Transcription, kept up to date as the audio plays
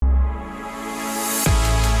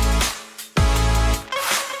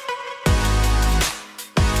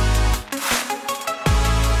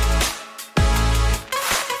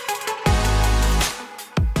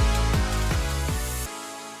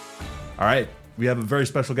right. We have a very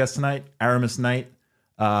special guest tonight, Aramis Knight,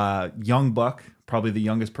 young buck, probably the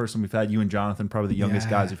youngest person we've had. You and Jonathan, probably the youngest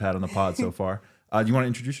guys we've had on the pod so far. Do you want to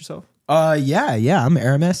introduce yourself? Yeah. I'm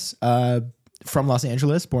Aramis, from Los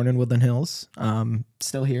Angeles, born in Woodland Hills.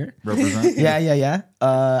 Still here. Represent. Yeah.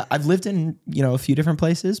 I've lived in, a few different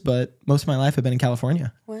places, but most of my life I've been in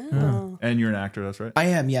California. Wow. Yeah. And you're an actor, that's right? I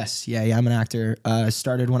am, yes. Yeah, I'm an actor.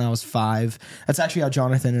 Started when I was 5. That's actually how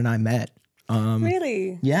Jonathan and I met.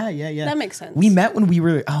 Really? Yeah. That makes sense. We met when we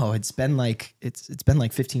were, it's been like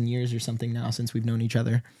 15 years or something now since we've known each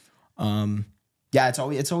other. Yeah,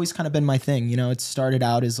 it's always kind of been my thing. It started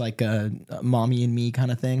out as like a mommy and me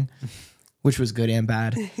kind of thing, which was good and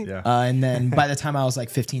bad. Yeah. And then by the time I was like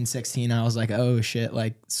 15, 16, I was like, oh shit,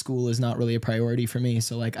 like school is not really a priority for me.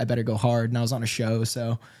 So like I better go hard. And I was on a show.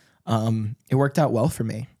 So it worked out well for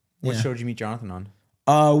me. What show did you meet Jonathan on?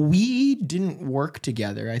 We didn't work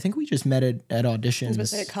together. I think we just met at auditions. I was about to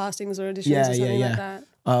say at castings or auditions or something like that.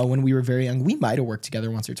 When we were very young, we might have worked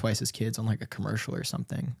together once or twice as kids on like a commercial or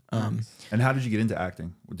something. And how did you get into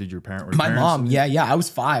acting? Did your parents? My mom, yeah. I was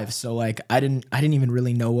 5, so like I didn't even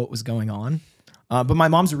really know what was going on. But my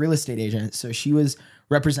mom's a real estate agent, so she was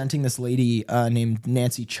representing this lady named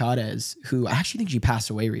Nancy Chavez, who I actually think she passed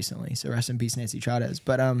away recently. So rest in peace, Nancy Chavez.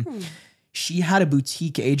 But she had a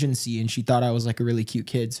boutique agency and she thought I was like a really cute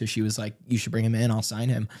kid. So she was like, you should bring him in. I'll sign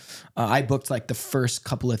him. I booked like the first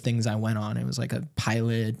couple of things I went on. It was like a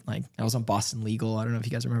pilot. Like I was on Boston Legal. I don't know if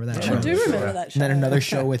you guys remember that show. I do remember that show. And then another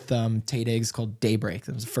show with Tay Diggs called Daybreak.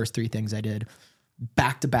 That was the first 3 things I did.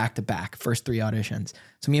 Back to back, first 3 auditions.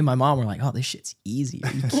 So me and my mom were like, oh, this shit's easy.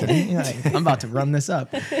 Are you kidding me? Like, I'm about to run this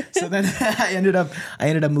up. So then I ended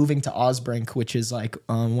up moving to Osbrink, which is like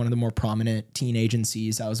one of the more prominent teen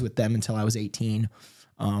agencies. I was with them until I was 18.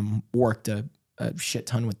 Worked a shit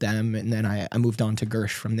ton with them. And then I moved on to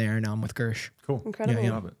Gersh from there. Now I'm with Gersh. Cool. Incredible.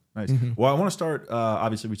 Yeah. Love it. Nice. Well, I want to start,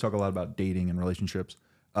 obviously we talk a lot about dating and relationships.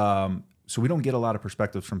 So we don't get a lot of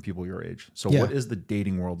perspectives from people your age. So what is the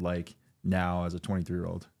dating world like now as a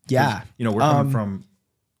 23-year-old? Yeah. We're coming from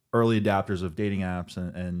early adapters of dating apps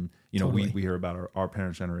and Totally. we hear about our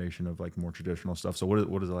parents' generation of like more traditional stuff. So what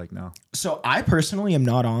is it like now? So I personally am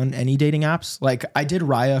not on any dating apps. Like I did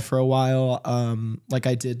Raya for a while. Like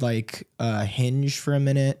I did like Hinge for a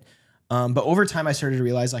minute. But over time I started to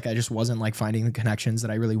realize like I just wasn't like finding the connections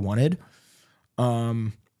that I really wanted.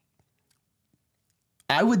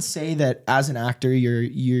 I would say that as an actor,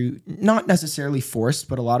 you're not necessarily forced,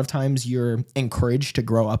 but a lot of times you're encouraged to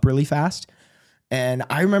grow up really fast. And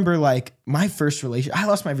I remember like my first relationship, I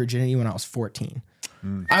lost my virginity when I was 14.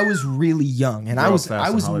 I was really young and I was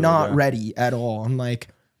not ready at all. I'm like,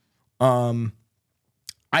 I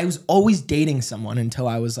was always dating someone until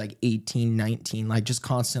I was like 18, 19, like just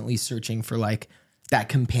constantly searching for like that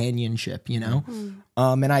companionship,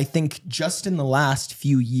 And I think just in the last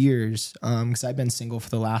few years, because I've been single for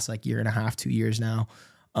the last like year and a half, 2 years now,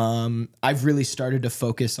 I've really started to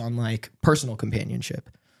focus on like personal companionship.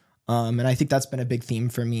 And I think that's been a big theme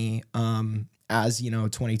for me as,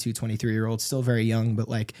 22, 23-year-old, still very young, but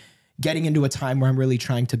like getting into a time where I'm really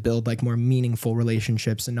trying to build like more meaningful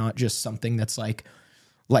relationships and not just something that's like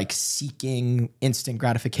seeking instant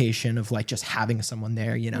gratification of like just having someone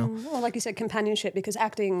there, Well, like you said, companionship, because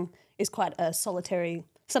acting is quite a solitary,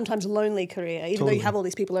 sometimes lonely career. Even though you have all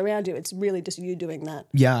these people around you, it's really just you doing that.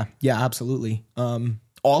 Yeah, absolutely.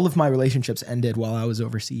 All of my relationships ended while I was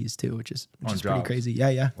overseas too, which is pretty crazy.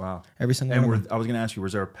 Yeah. Wow. Every single one. And I was going to ask you,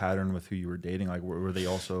 was there a pattern with who you were dating? Like, were they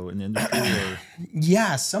also in the industry? Or?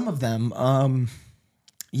 Yeah, some of them.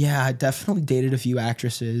 I definitely dated a few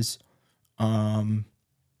actresses. Some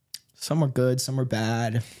were good, some were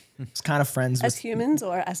bad. I was kind of friends as with humans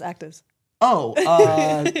or as actors.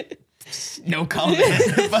 No comment.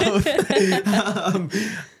 Both.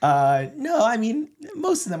 No, I mean,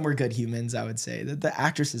 most of them were good humans, I would say. The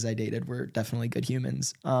actresses I dated were definitely good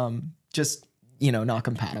humans. Just, not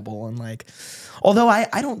compatible. And like, although I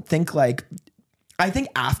don't think like, I think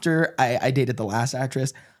after I dated the last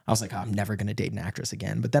actress, I was like, oh, I'm never going to date an actress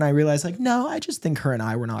again. But then I realized like, no, I just think her and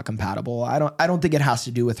I were not compatible. I don't think it has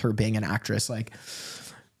to do with her being an actress. Like,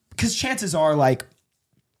 because chances are like,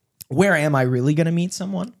 where am I really going to meet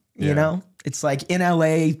someone? You know, it's like in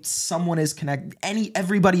LA, someone is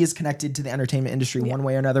everybody is connected to the entertainment industry one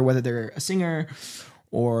way or another, whether they're a singer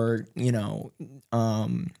or, I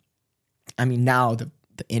mean, now the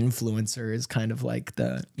influencer is kind of like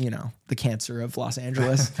the cancer of Los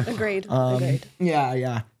Angeles. Agreed.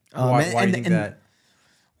 Yeah. Why do you think that?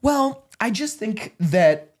 Well, I just think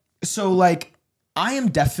that, so like, I am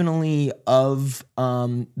definitely of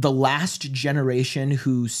the last generation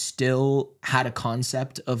who still had a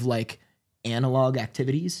concept of like analog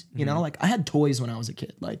activities. You know, like I had toys when I was a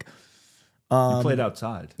kid. Like, you played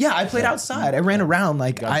outside. yeah, I played outside. I ran around.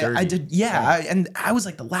 Like I did. Yeah. And I was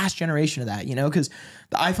like the last generation of that, you know, because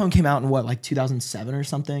the iPhone came out in what, like 2007 or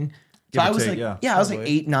something. So I was I was like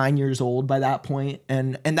 8, 9 years old by that point.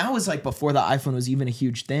 And that was like before the iPhone was even a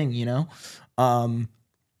huge thing, you know?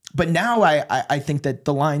 But now I think that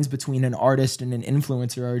the lines between an artist and an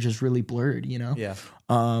influencer are just really blurred, you know? Yeah.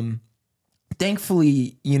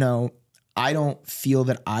 Thankfully, you know, I don't feel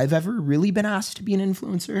that I've ever really been asked to be an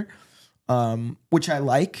influencer, which I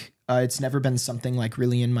like. It's never been something like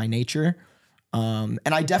really in my nature. And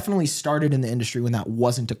I definitely started in the industry when that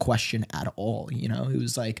wasn't a question at all. You know, it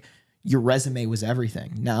was like your resume was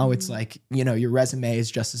everything. Now it's like, you know, your resume is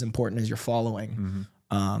just as important as your following.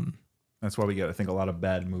 That's why we get, I think, a lot of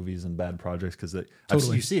bad movies and bad projects because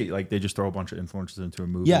Totally. you see it, like they just throw a bunch of influencers into a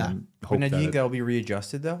movie. Yeah. And But hope now, do you think that that'll be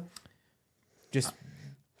readjusted though? Just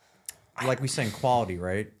like we saying quality,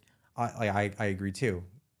 right? I agree too.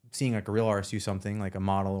 Seeing like a real artist do something like a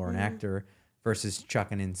model or an actor versus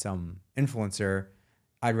chucking in some influencer,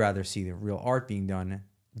 I'd rather see the real art being done.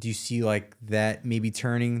 Do you see like that maybe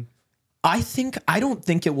turning? I don't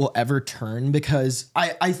think it will ever turn because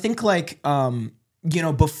I think like, you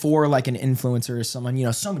know, before like an influencer or someone, you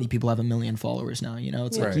know, so many people have 1 million followers now, you know,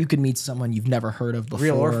 it's like you could meet someone you've never heard of before.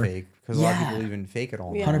 Real or fake? Because a lot of people even fake it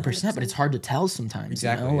all. Yeah. 100%, but it's hard to tell sometimes.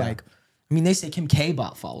 Exactly, You know? yeah. Like, I mean, they say Kim K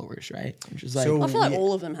bought followers, right? Which is like, I feel like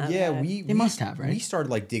all of them have. Yeah, right? we must have, right? We started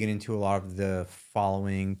like digging into a lot of the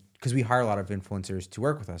following because we hire a lot of influencers to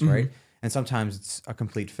work with us, Mm-hmm. right? And sometimes it's a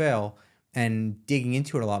complete fail. And digging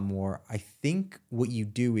into it a lot more, I think what you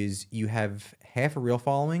do is you have half a real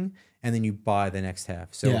following and then you buy the next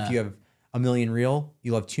half. So Yeah. if you have 1 million real,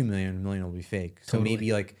 you'll have 2 million, 1 million will be fake. So Totally.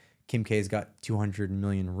 maybe like Kim K's got 200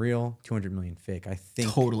 million real, 200 million fake. I think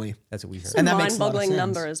Totally. that's what we heard. It's a And that makes a lot of mind-boggling sense.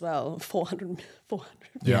 number as well. 400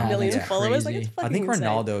 Yeah, million that's followers. crazy. Like, it's I fucking think insane.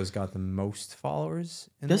 Ronaldo's got the most followers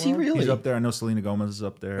in Does the he world. really? he's up there. I know Selena Gomez is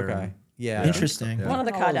up there. Okay. and- Yeah. Interesting. Yeah. One of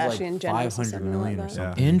the Ronaldo's like Kardashian Jenners or 500 something million like or that.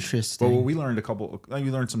 something. Interesting. Well, we learned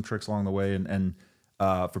you learned some tricks along the way, and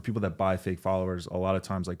for people that buy fake followers, a lot of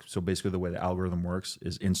times, like, so basically the way the algorithm works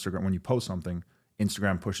is Instagram. When you post something,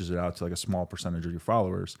 Instagram pushes it out to like a small percentage of your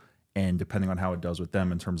followers, and depending on how it does with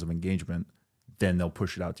them in terms of engagement, then they'll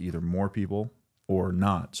push it out to either more people or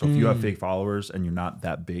not. So if you have fake followers and you're not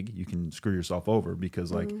that big, you can screw yourself over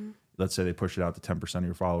because, like, let's say they push it out to 10% of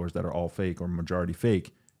your followers that are all fake or majority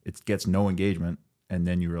fake, it gets no engagement. And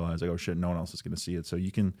then you realize, like, oh shit, no one else is going to see it. So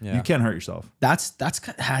you can hurt yourself. That's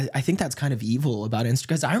I think that's kind of evil about Instagram.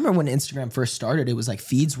 Because I remember when Instagram first started, it was like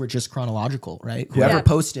feeds were just chronological, right? Whoever Yeah.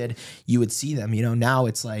 posted, you would see them. You know, now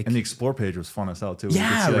it's like, And the explore page was fun as hell too. Yeah,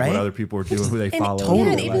 you could see, like, right? what other people were doing, who they follow. totally.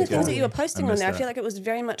 Yeah, and even the things that you were I posting on miss there, I that. feel like it was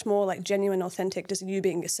very much more like genuine, authentic, just you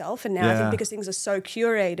being yourself. And now I Yeah. think because things are so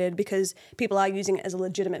curated, because people are using it as a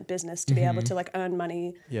legitimate business to be able to like earn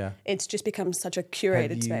money, Yeah. it's just become such a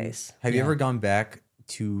curated space. Have you ever gone back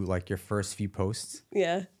to like your first few posts?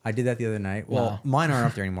 Yeah. I did that the other night. Well, mine aren't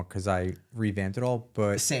up there anymore because I revamped it all.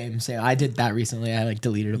 But same. I did that recently. I like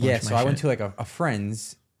deleted a bunch yeah, of my so I went shit. to like a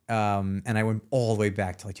friend's, and I went all the way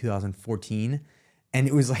back to like 2014. And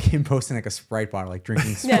it was like him posting like a Sprite bottle, like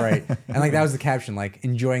drinking Sprite. And like that was the caption, like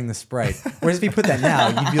enjoying the Sprite. Whereas if you put that now,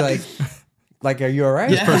 you'd be like, are you all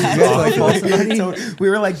right? Yeah. You have to, like, follow somebody? So we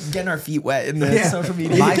were like getting our feet wet in the social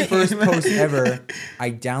media. My first post ever,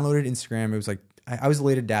 I downloaded Instagram. It was like, I was a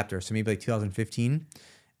late adapter, so maybe like 2015.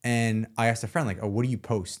 And I asked a friend, like, oh, what do you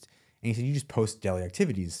post? And he said, you just post daily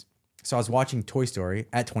activities. So I was watching Toy Story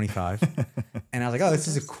at 25. And I was like, oh, this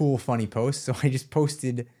is a cool, funny post. So I just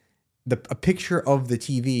posted a picture of the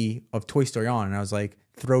TV of Toy Story on. And I was like,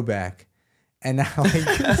 throwback. And now, like,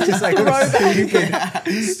 it's just like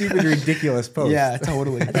a stupid, ridiculous post. Yeah,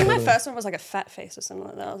 totally. I think my first one was like a fat face or something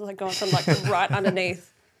like that. I was like going from like right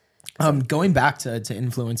underneath. Going back to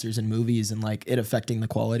influencers and movies and like it affecting the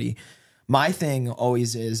quality, my thing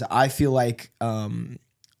always is I feel like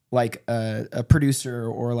a producer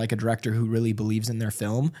or like a director who really believes in their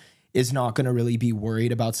film is not going to really be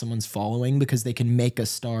worried about someone's following because they can make a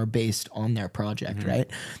star based on their project, right?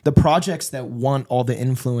 The projects that want all the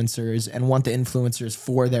influencers and want the influencers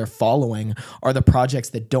for their following are the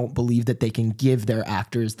projects that don't believe that they can give their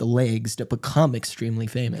actors the legs to become extremely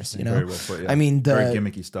famous, you know? Very well put, yeah. I mean, very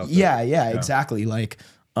gimmicky stuff. Yeah, exactly. Like,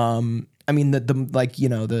 I mean, the like, you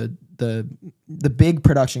know, the big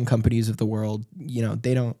production companies of the world, you know,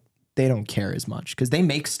 they don't care as much because they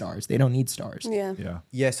make stars. They don't need stars. Yeah. Yeah.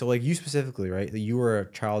 Yeah, so like you specifically, right? You were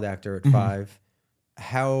a child actor at 5.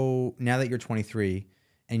 How, now that you're 23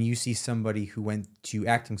 and you see somebody who went to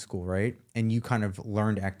acting school, right? And you kind of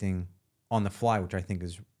learned acting on the fly, which I think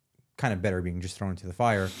is kind of better being just thrown into the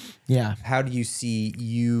fire. Yeah. How do you see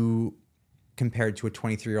you compared to a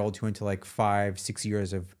 23-year-old who went to like 5-6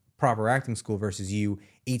 years of proper acting school versus you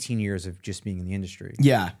 18 years of just being in the industry?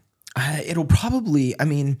 Yeah. It'll probably, I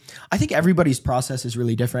mean, I think everybody's process is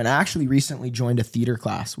really different. I actually recently joined a theater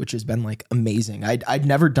class, which has been like amazing. I'd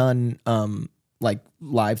never done like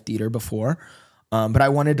live theater before, but I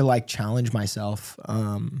wanted to like challenge myself.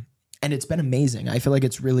 And it's been amazing. I feel like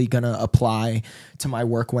it's really going to apply to my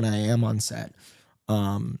work when I am on set.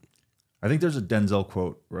 I think there's a Denzel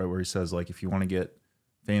quote, right, where he says, like, if you want to get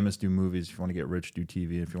famous, do movies. If you want to get rich, do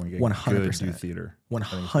TV. If you want to get 100%. good, do theater.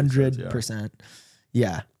 100%.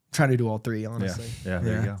 Yeah. Trying to do all three, honestly. Yeah,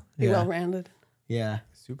 there you go. Be Yeah. well-rounded. Yeah.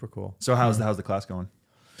 Super cool. So how's the class going?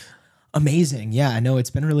 Amazing. Yeah, no, it's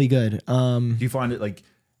been really good. Do you find it like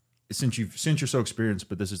since you're so experienced,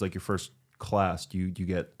 but this is like your first class, do you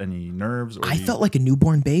get any nerves? Or I felt like a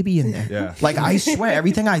newborn baby in there. Yeah. Like I swear,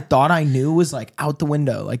 everything I thought I knew was like out the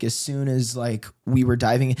window. Like as soon as like we were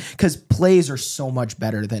diving in, because plays are so much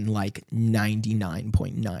better than like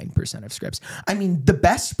 99.9% of scripts. I mean, the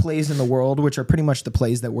best plays in the world, which are pretty much the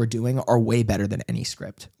plays that we're doing, are way better than any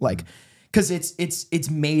script. Like, because it's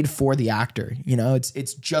made for the actor. You know, it's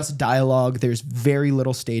just dialogue. There's very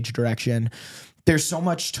little stage direction. There's so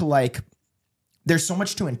much to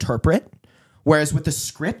interpret. Whereas with the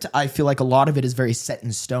script, I feel like a lot of it is very set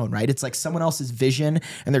in stone, right? It's like someone else's vision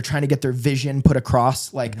and they're trying to get their vision put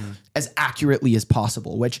across like as accurately as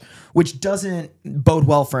possible, which doesn't bode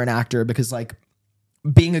well for an actor, because like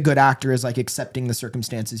being a good actor is like accepting the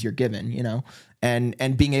circumstances you're given, you know, and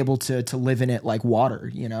being able to live in it like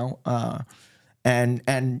water, you know,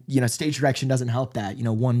 and you know, stage direction doesn't help that. You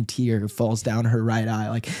know, one tear falls down her right eye.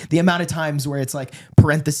 Like the amount of times where it's like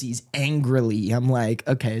parentheses angrily, I'm like,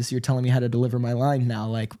 okay, so you're telling me how to deliver my line now.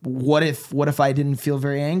 Like, what if I didn't feel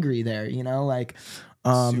very angry there? You know, like,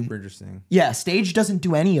 super interesting. yeah, stage doesn't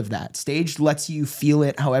do any of that. Stage lets you feel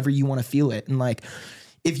it however you want to feel it. And like,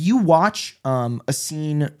 if you watch a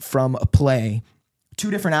scene from a play, two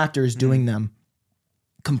different actors doing them,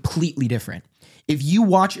 completely different. If you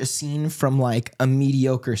watch a scene from like a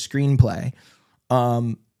mediocre screenplay,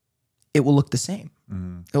 it will look the same.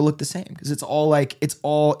 It'll look the same because it's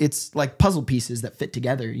like puzzle pieces that fit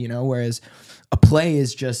together, you know, whereas a play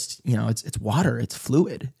is just, you know, it's water, it's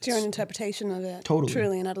fluid. It's your own interpretation of it. Totally.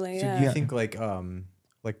 Truly and utterly, So yeah. do you think like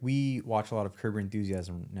we watch a lot of Curb Your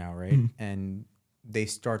Enthusiasm now, right? And they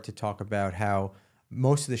start to talk about how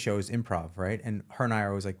most of the show is improv, right? And her and I are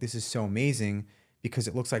always like, this is so amazing because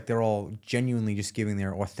it looks like they're all genuinely just giving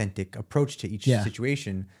their authentic approach to each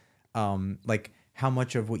situation. Like how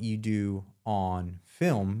much of what you do on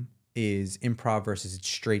film is improv versus it's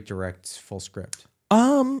straight direct full script?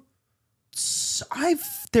 There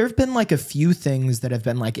have been like a few things that have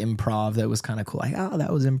been like improv that was kind of cool. Like, oh,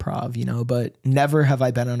 that was improv, you know, but never have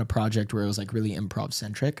I been on a project where it was like really improv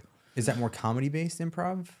centric. Is that more comedy based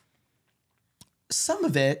improv? Some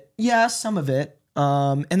of it. Yeah, some of it.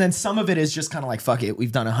 And then some of it is just kind of like, fuck it,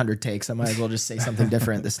 we've done 100 takes. I might as well just say something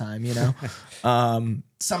different this time, you know?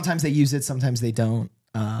 Sometimes they use it, sometimes they don't.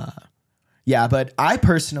 Yeah, but I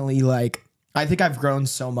personally like, I think I've grown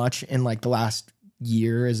so much in like the last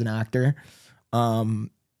year as an actor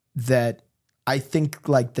that I think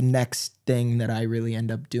like the next thing that I really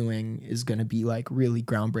end up doing is going to be like really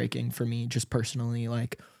groundbreaking for me just personally.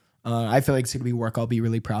 Like, I feel like it's going to be work I'll be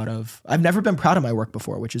really proud of. I've never been proud of my work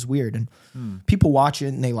before, which is weird. And people watch it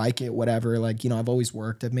and they like it, whatever. Like, you know, I've always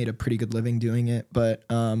worked. I've made a pretty good living doing it. But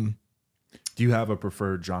do you have a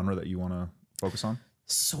preferred genre that you want to focus on?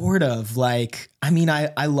 Sort of. Like, I mean,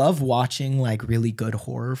 I love watching like really good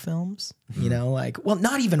horror films, you know, like, well,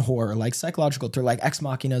 not even horror, like psychological thriller. Like Ex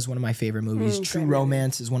Machina is one of my favorite movies. True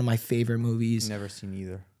Romance is one of my favorite movies. Never seen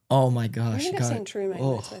either. Oh my I gosh. think I've seen True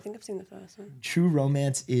Romance, but I think I've seen the first one. True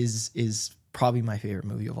Romance is probably my favorite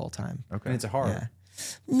movie of all time. Okay. And it's a horror. Yeah.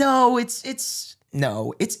 No, it's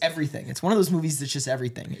everything. It's one of those movies that's just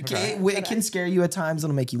everything. It can scare you at times.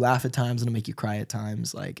 It'll make you laugh at times. It'll make you cry at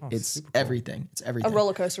times. Like it's everything. It's A everything.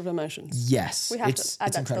 roller coaster of emotions. Yes. We have to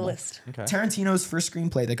add that incredible. to the list. Okay. Tarantino's first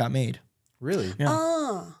screenplay that got made. Really? Yeah.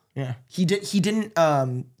 Ah. Yeah. He didn't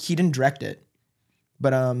direct it.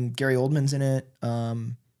 But Gary Oldman's in it.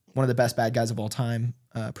 One of the best bad guys of all time.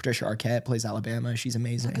 Patricia Arquette plays Alabama. She's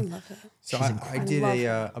amazing. I love it. So I did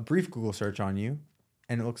a brief Google search on you,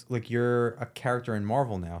 and it looks like you're a character in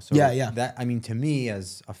Marvel now. So Yeah. That, I mean, to me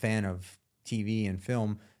as a fan of TV and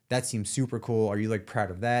film, that seems super cool. Are you like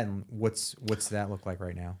proud of that? And what's that look like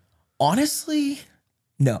right now? Honestly,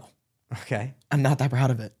 no. Okay. I'm not that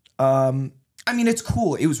proud of it. I mean, it's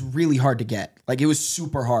cool. It was really hard to get. Like, it was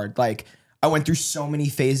super hard. Like, I went through so many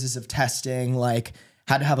phases of testing. Like,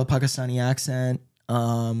 had to have a Pakistani accent,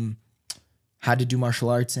 had to do martial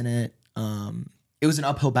arts in it. It was an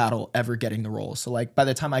uphill battle ever getting the role. So like by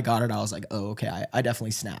the time I got it, I was like, oh, okay, I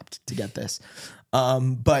definitely snapped to get this.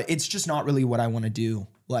 But it's just not really what I want to do.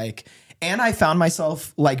 Like, and I found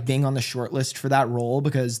myself like being on the short list for that role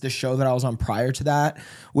because the show that I was on prior to that,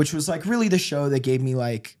 which was like really the show that gave me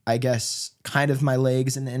like, I guess, kind of my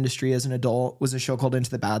legs in the industry as an adult, was a show called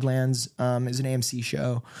Into the Badlands. It was an AMC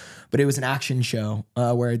show, but it was an action show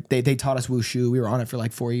where they taught us wushu. We were on it for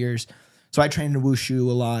like 4 years. So I trained in wushu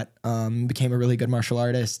a lot, became a really good martial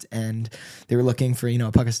artist, and they were looking for,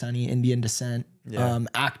 Pakistani Indian descent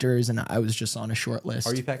actors, and I was just on a short list.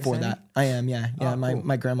 Are you Pakistani? For that. I am, yeah. Yeah, cool.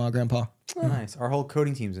 my grandpa. Nice. Our whole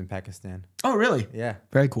coding team's in Pakistan. Oh, really? Yeah.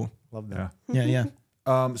 Very cool. Love that. Yeah.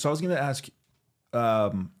 So I was going to ask,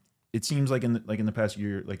 it seems like in the past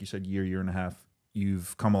year, like you said, year and a half,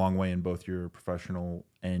 you've come a long way in both your professional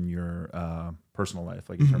and your personal life,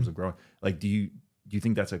 like in terms of growing. Like, do you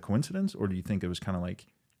think that's a coincidence, or do you think it was kind of like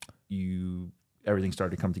everything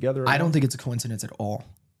started to come together? I don't think it's a coincidence at all.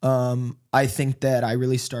 I think that I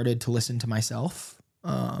really started to listen to myself.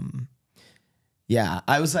 Yeah,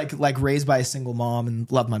 I was like raised by a single mom and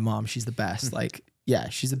love my mom. She's the best. Like, yeah,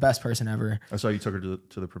 she's the best person ever. I saw you took her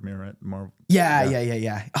to the premiere at Marvel.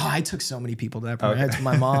 Yeah. Oh, I took so many people to that premiere. I took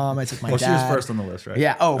my mom. I took my dad. She was first on the list, right?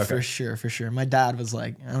 Yeah. Oh, okay. For sure. My dad was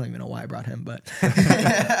like, I don't even know why I brought him, but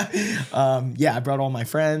yeah, I brought all my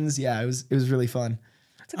friends. Yeah, it was really fun.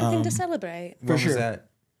 It's a good thing to celebrate. For sure. Was that?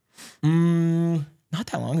 Not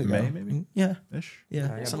that long ago. May, maybe? Yeah. Ish.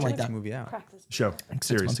 Yeah. Something like that. Movie out. Show. Like 6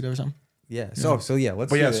 Series. months ago or something. Yeah. So yeah. Let's.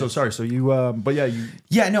 But yeah. So sorry. So you.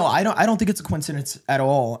 Yeah. No, I don't think it's a coincidence at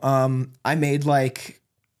all. I made like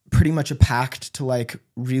pretty much a pact to like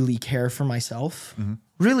really care for myself.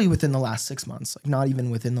 Really within the last 6 months, like not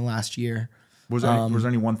even within the last year. Was there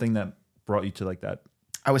any one thing that brought you to like that?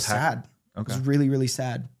 I was sad. Okay. I was really, really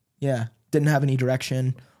sad. Yeah. Didn't have any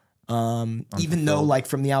direction. Even though like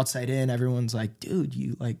from the outside in, everyone's like, dude,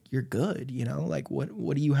 you're good. Like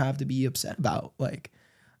what do you have to be upset about? Like,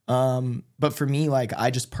 but for me, like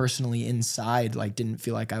I just personally inside, like didn't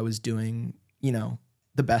feel like I was doing,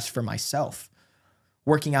 the best for myself.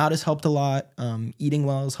 Working out has helped a lot. Eating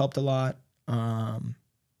well has helped a lot.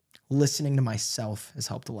 Listening to myself has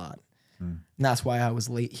helped a lot. And that's why I was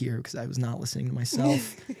late here, because I was not listening to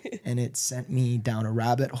myself and it sent me down a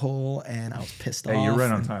rabbit hole and I was pissed off. Hey, you're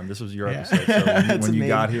right on time. This was your episode. So when you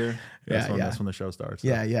got here, that's when the show starts. So.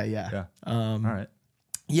 Yeah. All right.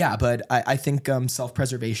 Yeah, but I think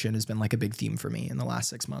self-preservation has been like a big theme for me in the last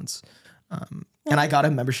 6 months. And I got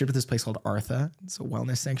a membership at this place called Artha. It's a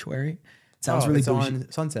wellness sanctuary. It sounds really bougie.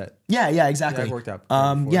 On Sunset. Yeah, exactly. Yeah, I worked out.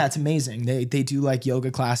 Yeah, it's amazing. They do like yoga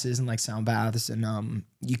classes and like sound baths, and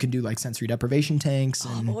you can do like sensory deprivation tanks.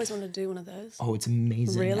 And, I've always wanted to do one of those. Oh, it's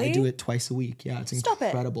amazing. Really? I do it twice a week. Yeah, it's Stop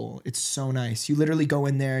incredible. It's so nice. You literally go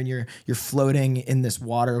in there and you're floating in this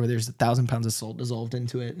water where there's 1,000 pounds of salt dissolved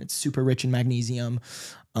into it, and it's super rich in magnesium.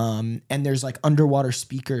 And there's like underwater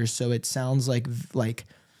speakers, so it sounds like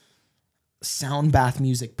sound bath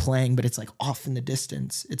music playing, but it's like off in the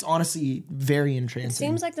distance. It's honestly very entrancing. It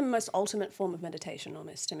seems like the most ultimate form of meditation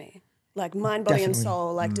almost to me. Like mind, body, and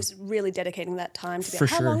soul, like just really dedicating that time to be.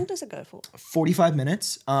 How long does it go for? 45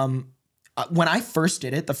 minutes. When I first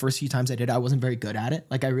did it, the first few times I did, I wasn't very good at it.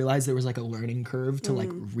 Like I realized there was like a learning curve to like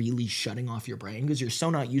really shutting off your brain because you're so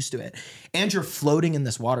not used to it. And you're floating in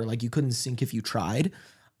this water. Like you couldn't sink if you tried.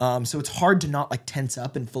 So it's hard to not like tense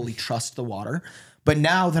up and fully trust the water. But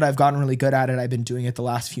now that I've gotten really good at it, I've been doing it the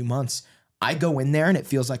last few months. I go in there and it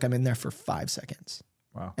feels like I'm in there for 5 seconds.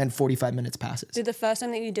 Wow. And 45 minutes passes. Did the first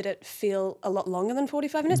time that you did it feel a lot longer than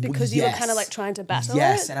 45 minutes because you were kind of like trying to battle it?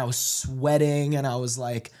 Yes, and I was sweating and I was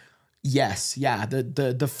like, yes, yeah.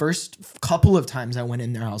 The first couple of times I went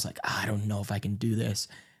in there, I was like, I don't know if I can do this.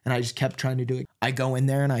 And I just kept trying to do it. I go in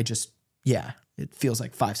there and I just, it feels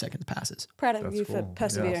like 5 seconds passes. Proud of you for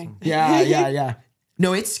persevering. Yeah.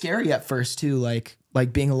 No, it's scary at first too. Like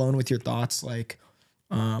being alone with your thoughts. Like,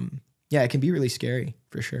 it can be really scary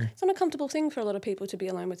for sure. It's an uncomfortable thing for a lot of people to be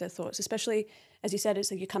alone with their thoughts, especially as you said, it's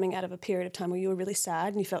like you're coming out of a period of time where you were really sad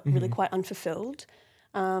and you felt really quite unfulfilled.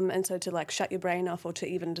 And so to like shut your brain off or to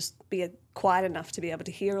even just be quiet enough to be able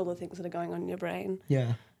to hear all the things that are going on in your brain.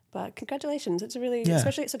 Yeah. But congratulations. It's a really,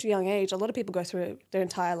 especially at such a young age, a lot of people go through their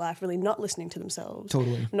entire life really not listening to themselves.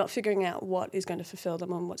 Totally. Not figuring out what is going to fulfill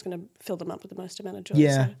them and what's going to fill them up with the most amount of joy.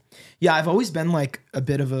 Yeah. So. Yeah, I've always been like a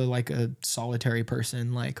bit of a solitary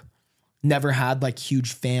person, like never had like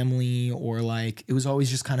huge family or like it was always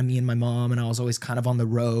just kind of me and my mom, and I was always kind of on the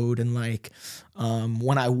road, and like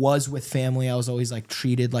when I was with family, I was always like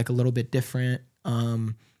treated like a little bit different,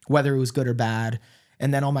 whether it was good or bad.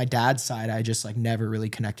 And then on my dad's side, I just like never really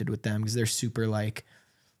connected with them because they're super like,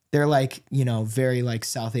 they're like, you know, very like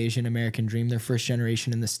South Asian American dream. They're first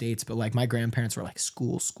generation in the States, but like my grandparents were like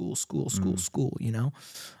school, you know?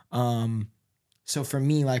 So for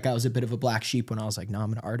me, like I was a bit of a black sheep when I was like, no,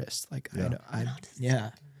 I'm an artist. Like,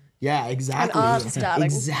 yeah, exactly. An artist, darling.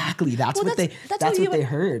 Exactly. That's what they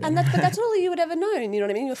heard. And that's all you would ever known. You know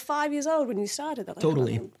what I mean? You were 5 years old when you started. Like,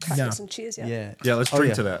 Totally. Practice and cheers. Yeah. Let's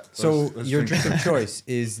drink to that. So Let's your drink drink of choice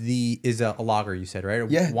is a lager. You said, right?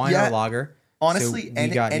 Yeah, Wine or lager. Honestly,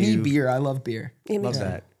 So any beer. I love beer. Love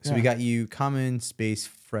that. So we got you Common Space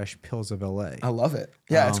Fresh Pills of LA. I love it.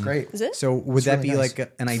 Yeah, it's great. Is it? So would that really be nice.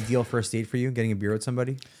 like an ideal first date for you, getting a beer with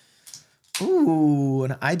somebody? Ooh,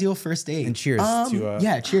 an ideal first date. And cheers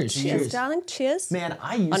to cheers. Cheers, darling. Cheers. Man,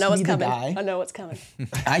 I used I know to what's be the coming. guy. I know what's coming.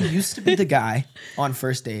 I used to be the guy on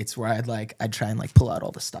first dates where I'd try and like pull out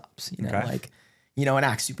all the stops, you know, Okay. like, you know, and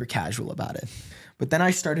act super casual about it. But then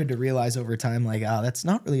I started to realize over time, like, that's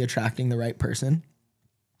not really attracting the right person.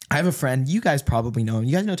 I have a friend, you guys probably know him.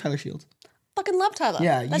 You guys know Tyler Shields? Fucking love Tyler.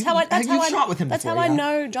 Yeah, That's you- how I. have That's you how I shot with him That's before, how I yeah?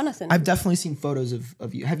 know Jonathan. I've definitely seen photos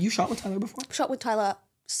of you. Have you shot with Tyler before? shot with Tyler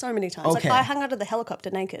so many times. Okay. Like I hung out of the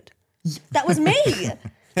helicopter naked. That was me.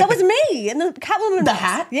 That was me. And the Catwoman. The mask.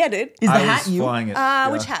 hat? Yeah, dude. Is the I hat was you? flying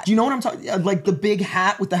it. Which hat? Do you know what I'm talking? Like the big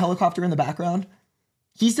hat with the helicopter in the background.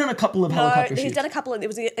 He's done a couple of helicopter he's shoots. done a couple of. It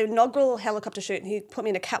was the inaugural helicopter shoot, and he put me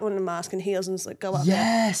in a Catwoman mask and heels and was like, "Go up."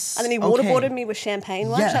 Yes. And then he waterboarded me with champagne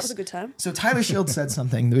once. Yes. That was a good time. So Tyler Shields said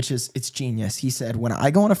something which is it's genius. He said, "When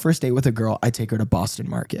I go on a first date with a girl, I take her to Boston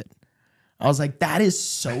Market." I was like, "That is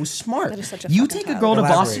so smart." That is such a you fucking take a Tyler. girl to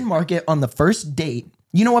Elaborate. Boston Market on the first date.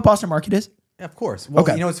 You know what Boston Market is? Yeah, of course. Well,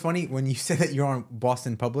 Okay. you know what's funny? When you said that you're on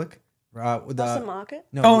Boston Public, with Boston Market.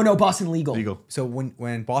 No, Boston Legal. Legal. So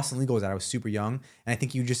when Boston Legal was out, I was super young, and I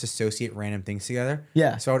think you just associate random things together.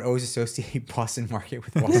 Yeah. So I would always associate Boston Market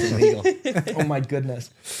with Boston Legal. Oh my goodness.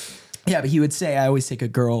 Yeah, but he would say, "I always take a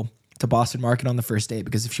girl to Boston Market on the first date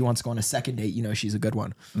because if she wants to go on a second date, you know she's a good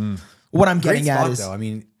one." What I'm Great getting at spot, is, though. I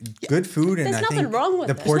mean, good food, and There's I nothing think wrong with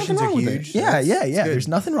the it. There's portions nothing are wrong with it. huge. yeah. It's good. There's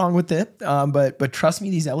nothing wrong with it. But trust me,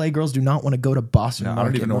 these LA girls do not want to go to Boston No, I Market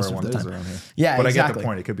don't even know most where of one the is time. around here. Yeah, but I get exactly. the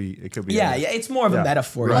point. It could be. Yeah, it's more of a Yeah.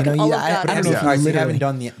 metaphor. Right. You know, Olive I Garden. don't know Yeah, if all right, you so you haven't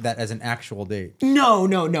literally. done that as an actual date.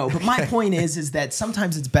 No. But my point is that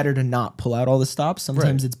sometimes it's better to not pull out all the stops.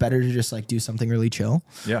 Sometimes Right. it's better to just like do something really chill.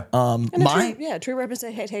 Yeah. And My true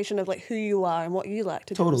representation of like who you are and what you like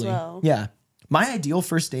to totally. do as well. Yeah. My ideal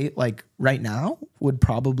first date, like right now, would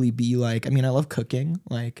probably be like, I mean, I love cooking.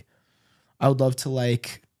 Like, I would love to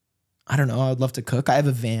like, I don't know, I would love to cook. I have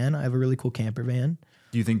a van. I have a really cool camper van.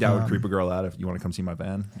 Do you think that would creep a girl out if you want to come see my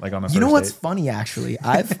van, like on a first You know what's date? funny? Actually,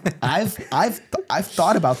 I've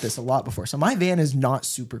thought about this a lot before. So my van is not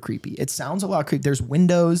super creepy. It sounds a lot creepy. There's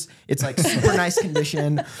windows. It's like super nice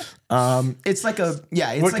condition. It's like a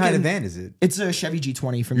It's What like kind of van is it? It's a Chevy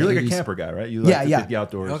G20 from You're the like 80s. a camper guy, right? You like to yeah. the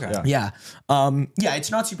outdoors. Okay. Yeah. Yeah.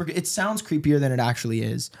 It's not super. It sounds creepier than it actually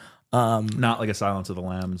is. Not like a Silence of the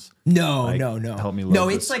Lambs. No, Like, no. help me load No,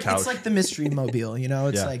 this it's like couch. the mystery mobile. You know,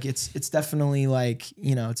 it's Yeah. like it's definitely like,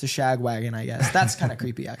 you know, it's a shag wagon. I guess that's kind of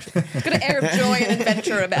creepy actually. Got an air of joy and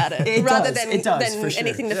adventure about it, It rather does, than it does, for sure.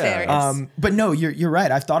 anything nefarious. But no, you're right.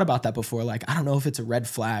 I've thought about that before. Like, I don't know if it's a red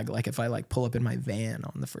flag. Like if I like pull up in my van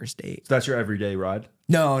on the first date. So that's your everyday ride.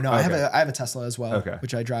 No, I Okay. have a Tesla as well, Okay.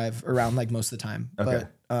 which I drive around like most of the time. Okay.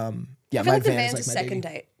 But yeah, I feel my like the van van's is a like my second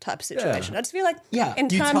baby. date type of situation. I just feel like Yeah. in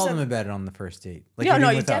Do you terms tell of them about it on the first date? Like Yeah, you're no,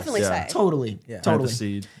 doing you with us? definitely Yeah. say. Totally, Plant totally. the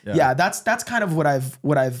seed. Yeah, that's kind of what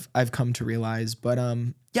I've come to realize. But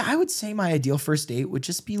yeah, I would say my ideal first date would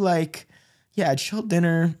just be like, yeah, a chill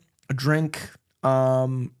dinner, a drink,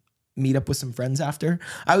 meet up with some friends after.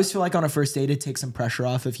 I always feel like on a first date it takes some pressure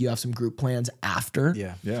off if you have some group plans after.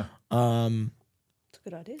 Yeah. Yeah. It's a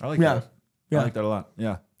good idea. I like Yeah. that. Yeah. I like that a lot.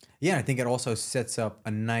 Yeah. Yeah, I think it also sets up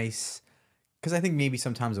a nice, because I think maybe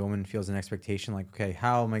sometimes a woman feels an expectation like, okay,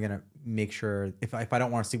 how am I going to make sure, if I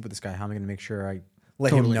don't want to sleep with this guy, how am I going to make sure I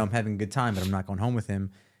let him Totally. know I'm having a good time, but I'm not going home with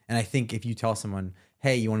him? And I think if you tell someone,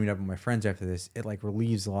 hey, you want to meet up with my friends after this, it like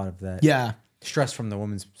relieves a lot of that Yeah. stress from the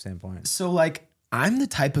woman's standpoint. So like I'm the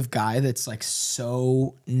type of guy that's like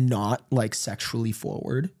so not like sexually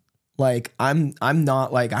forward. Like I'm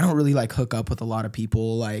not like, I don't really like hook up with a lot of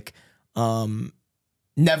people. Like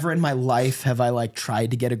never in my life have I like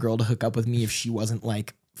tried to get a girl to hook up with me if she wasn't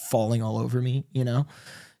like falling all over me, you know?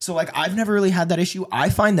 So like I've never really had that issue. I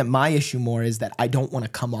find that my issue more is that I don't want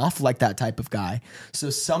to come off like that type of guy. So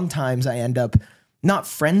sometimes I end up not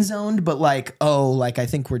friend zoned, but like, oh, like I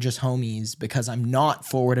think we're just homies because I'm not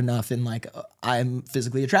forward enough and like I'm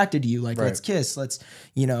physically attracted to you. Like, Right. let's kiss, let's,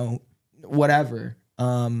 you know, whatever.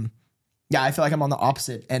 Yeah, I feel like I'm on the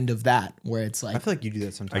opposite end of that, where it's I like, feel like you do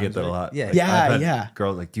that sometimes. I get that a right? lot. Yeah. Like, Yeah, I've had yeah.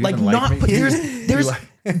 Girls like, do you like even not, like me? but Do you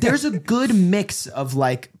like- there's a good mix of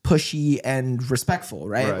like pushy and respectful,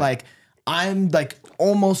 right? Right. Like I'm like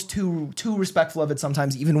almost too respectful of it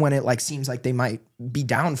sometimes, even when it like seems like they might be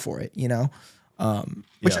down for it, you know?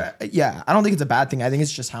 Which I don't think it's a bad thing. I think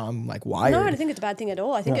it's just how I'm like wired. No, I don't think it's a bad thing at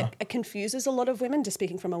all. I think it confuses a lot of women, just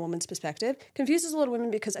speaking from a woman's perspective, confuses a lot of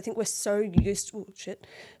women because I think we're so used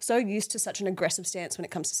to such an aggressive stance when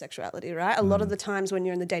it comes to sexuality, right? A lot of the times when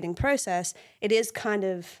you're in the dating process, it is kind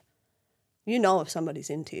of, you know if somebody's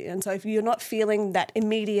into you. And so if you're not feeling that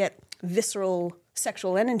immediate, visceral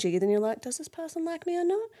sexual energy, then you're like, does this person like me or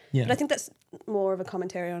not? Yeah. But I think that's more of a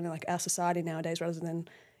commentary on like our society nowadays rather than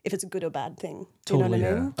if it's a good or bad thing. Do Totally, you know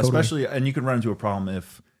what I Yeah. mean? Especially, and you can run into a problem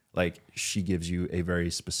if like she gives you a very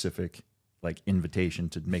specific like invitation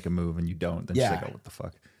to make a move and you don't, then she's Yeah. like, oh, what the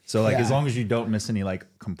fuck? So like, Yeah. as long as you don't miss any like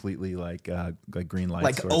completely like green lights,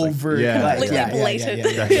 like or it's over, yeah, like, Completely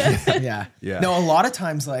blatant. yeah. Yeah. No, a lot of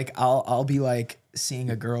times like I'll be like seeing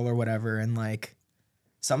a girl or whatever, and like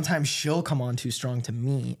sometimes she'll come on too strong to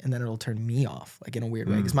me, and then it'll turn me off like in a weird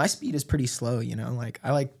way because my speed is pretty slow, you know. Like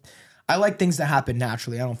I like things to happen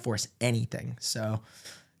naturally. I don't force anything. So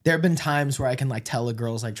there have been times where I can like tell a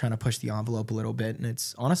girl's like trying to push the envelope a little bit, and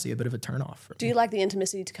it's honestly a bit of a turnoff for Do me. you like the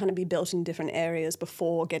intimacy to kind of be built in different areas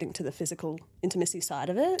before getting to the physical intimacy side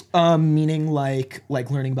of it? Meaning like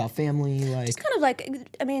learning about family, like Kind of like,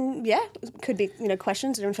 I mean, yeah, could be,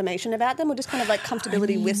 questions or information about them or just kind of like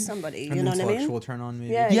comfortability with somebody, you An know what I mean? intellectual turn on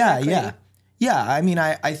maybe. Yeah, yeah, exactly. yeah. I mean,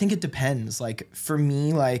 I think it depends. Like for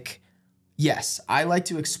me, like yes, I like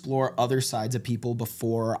to explore other sides of people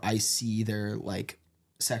before I see their like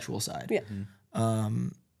sexual side. Yeah.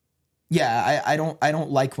 Yeah, I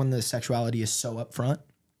don't like when the sexuality is so upfront.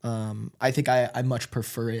 I think I much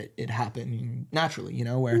prefer it happening naturally, you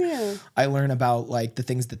know, where Yeah. I learn about like the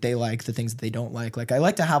things that they like, the things that they don't like. Like I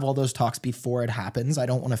like to have all those talks before it happens. I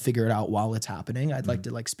don't want to figure it out while it's happening. I'd like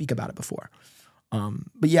to like speak about it before.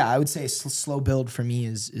 But yeah, I would say slow build for me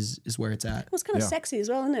is where it's at. Well, it's kind of sexy as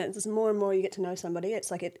well, isn't it? As more and more you get to know somebody,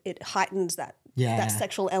 it's like it heightens that Yeah.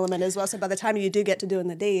 sexual element as well. So by the time you do get to doing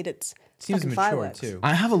the deed, it's Seems fucking mature fireworks. too.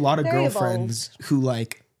 I have a lot of Very girlfriends who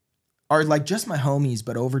like are like just my homies,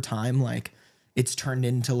 but over time, like it's turned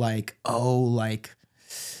into like, like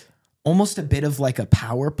almost a bit of like a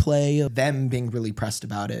power play of them being really pressed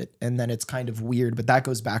about it. And then it's kind of weird, but that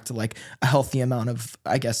goes back to like a healthy amount of,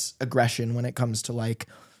 I guess, aggression when it comes to like,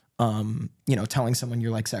 telling someone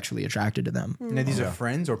you're like sexually attracted to them. Now these are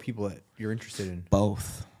friends or people that you're interested in.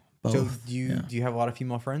 Both. So do you have a lot of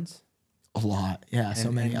female friends? A lot. Yeah. So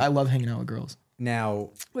And- many. and- I love hanging out with girls. Now,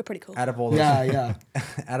 We're pretty cool. out of all those, Yeah.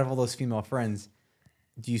 out of all those female friends,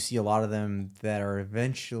 do you see a lot of them that are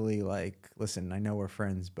eventually like, listen, I know we're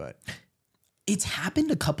friends, but It's happened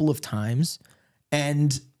a couple of times,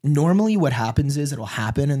 and normally what happens is it'll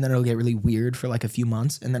happen and then it'll get really weird for like a few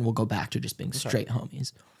months, and then we'll go back to just being straight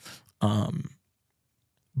homies.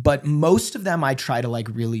 But most of them I try to like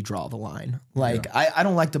really draw the line. Like I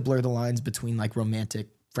don't like to blur the lines between like romantic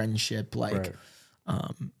friendship, like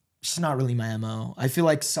it's just not really my MO. I feel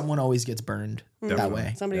like someone always gets burned that Definitely.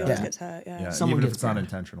 way. Somebody always gets hurt, Yeah, Someone even if gets it's not burned.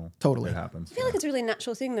 intentional. Totally. It happens. I feel like it's a really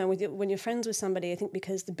natural thing though when you're friends with somebody. I think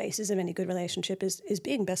because the basis of any good relationship is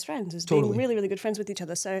being best friends, is being really, really good friends with each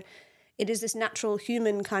other. So it is this natural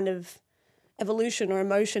human kind of evolution or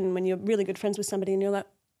emotion when you're really good friends with somebody and you're like,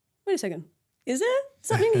 wait a second, is there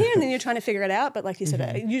something here? And then you're trying to figure it out. But like you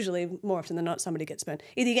said, usually more often than not, somebody gets burned.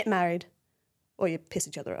 Either you get married or you piss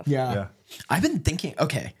each other off. Yeah. I've been thinking,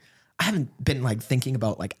 I haven't been like thinking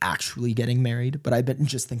about like actually getting married, but I've been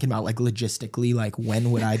just thinking about like logistically, like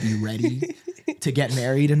when would I be ready to get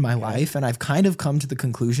married in my life? And I've kind of come to the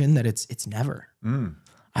conclusion that it's never.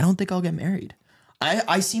 I don't think I'll get married.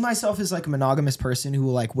 I see myself as like a monogamous person who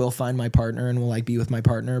will find my partner and will like be with my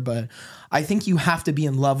partner. But I think you have to be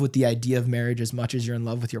in love with the idea of marriage as much as you're in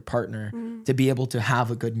love with your partner to be able to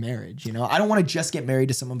have a good marriage. You know, I don't want to just get married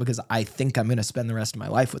to someone because I think I'm going to spend the rest of my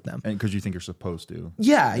life with them. And because you think you're supposed to.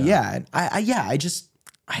 Yeah. And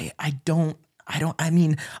I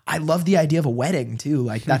mean, I love the idea of a wedding too.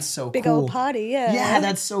 Like that's so Big cool. old party, yeah. Yeah,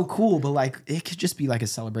 that's so cool. But like, it could just be like a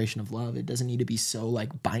celebration of love. It doesn't need to be so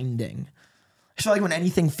like binding. I feel like when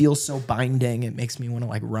anything feels so binding, it makes me want to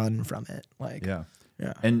like run from it. Like, Yeah.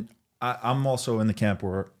 Yeah. And I'm also in the camp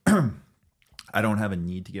where I don't have a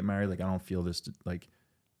need to get married. Like I don't feel this like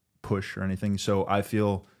push or anything. So I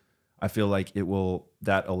feel like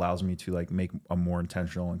that allows me to like make a more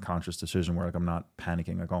intentional and conscious decision where like I'm not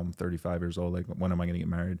panicking. Like, oh, I'm 35 years old. Like when am I going to get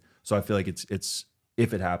married? So I feel like it's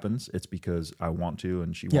if it happens, it's because I want to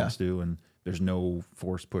and she wants to, and there's no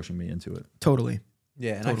force pushing me into it. Totally.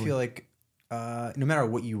 Yeah, and Totally. I feel like no matter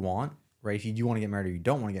what you want, right? If you do want to get married or you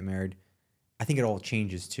don't want to get married, I think it all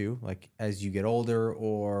changes too. Like as you get older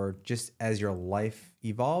or just as your life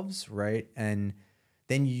evolves, right? And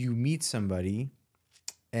then you meet somebody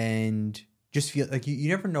and just feel like you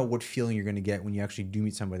never know what feeling you're going to get when you actually do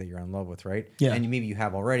meet somebody that you're in love with, right? Yeah. And maybe you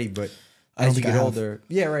have already, but I don't as you think get I have. older,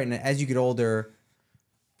 yeah, right. And as you get older,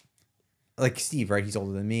 like Steve, right? He's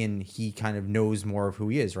older than me, and he kind of knows more of who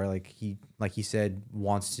he is, right? Like he said,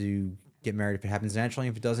 wants to get married if it happens naturally.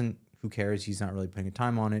 If it doesn't, who cares? He's not really putting a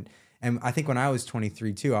time on it. And I think when I was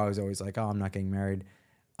 23 too, I was always like, oh, I'm not getting married.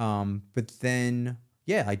 But then,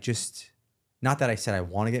 yeah, I just, not that I said I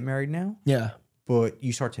want to get married now, Yeah. but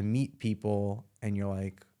you start to meet people, and you're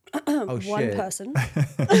like, oh shit. One person.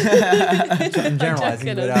 I'm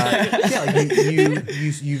generalizing, but yeah, like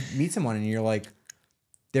you meet someone and you're like,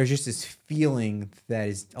 there's just this feeling that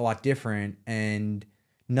is a lot different and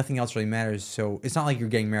nothing else really matters. So it's not like you're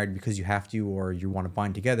getting married because you have to or you want to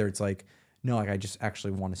bind together. It's like, no, like I just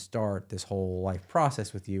actually want to start this whole life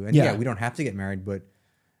process with you. And yeah, we don't have to get married, but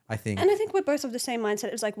I think we're both of the same mindset.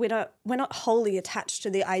 It's like we're not wholly attached to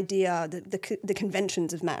the idea, the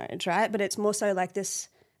conventions of marriage, right? But it's more so like this,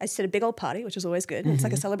 as you said, a big old party, which is always good. It's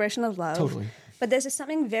like a celebration of love. Totally. But there's just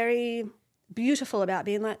something very beautiful about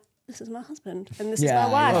being like, this is my husband and this is Yeah,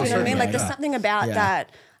 my wife. yeah, You know what I mean? Like yeah. there's something about Yeah.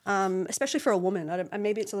 that, especially for a woman.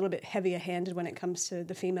 Maybe it's a little bit heavier handed when it comes to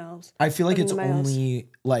the females. I feel like than it's the males. only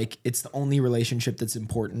like it's the only relationship that's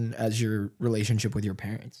important as your relationship with your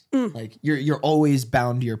parents. Like you're always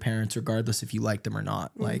bound to your parents regardless if you like them or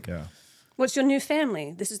not. Like Yeah. What's your new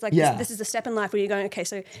family? This is like Yeah. this is the step in life where you're going, okay,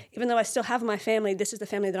 so even though I still have my family, this is the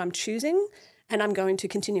family that I'm choosing and I'm going to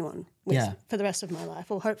continue on with Yeah. for the rest of my life,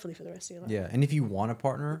 or hopefully for the rest of your life. yeah. And if you want a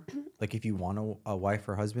partner, like if you want a wife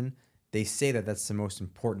or husband, they say that that's the most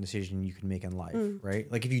important decision you can make in life, right?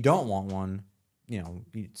 Like if you don't want one, you know,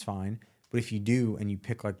 it's fine. But if you do and you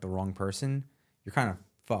pick like the wrong person, you're kind of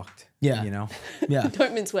fucked. Yeah. You know? yeah.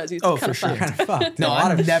 Don't mince words. It's Oh, kind for of sure. fun. Kind of fucked. No, In a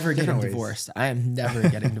lot I'm of never getting different ways. divorced. I am never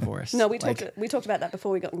getting divorced. No, we Like, talked about that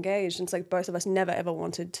before we got engaged. And it's like both of us never ever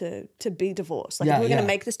wanted to be divorced. Like Yeah, if we were going yeah. to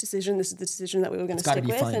make this decision, this is the decision that we were going to gotta stick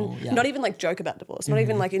be with, final, and yeah. not even like joke about divorce, not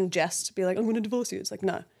even like in jest, be like, I'm going to divorce you. It's like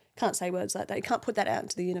no, can't say words like that. You can't put that out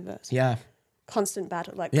into the universe. Yeah. Constant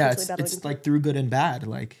battle, like Yeah, constantly battling. it's like through good and bad.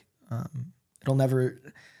 Like it'll never.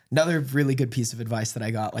 Another really good piece of advice that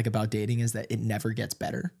I got like about dating is that it never gets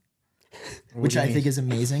better, which I think is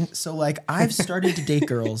amazing. So like I've started to date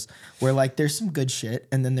girls where like there's some good shit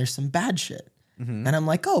and then there's some bad shit, and I'm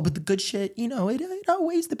like, oh, but the good shit, you know, it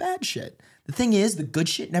outweighs the bad shit. The thing is, the good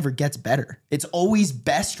shit never gets better. It's always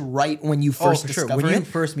best right when you first for sure. discover When you it.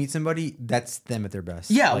 first meet somebody, that's them at their best.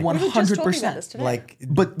 Yeah, Like, 100%. like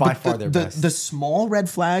But by the, far their the, best. the small red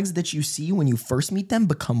flags that you see when you first meet them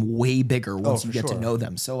become way bigger once for you get to sure. know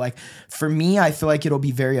them. So like for me, I feel like it'll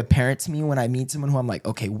be very apparent to me when I meet someone who I'm like,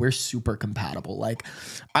 okay, we're super compatible. Like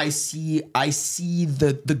I see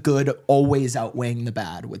the good always outweighing the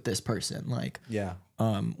bad with this person. Like yeah.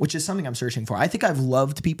 which is something I'm searching for. I think I've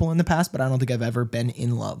loved people in the past, but I don't think I've ever been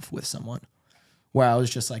in love with someone where I was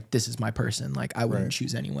just like, this is my person. Like I wouldn't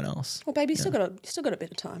choose anyone else. Well, baby, you still got a bit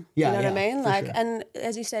of time. Yeah, you know what I yeah, mean? for Like, sure. and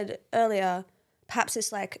as you said earlier, perhaps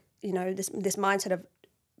it's like, you know, this mindset of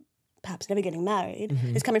perhaps never getting married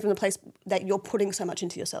is coming from the place that you're putting so much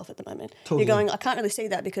into yourself at the moment. Totally. You're going, I can't really see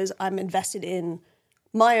that because I'm invested in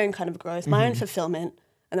my own kind of growth, my own fulfillment,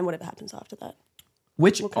 and then whatever happens after that.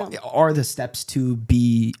 Which come. are the steps to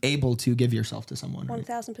be able to give yourself to someone. Right?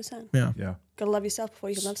 1000%. Yeah. Yeah. Gotta love yourself before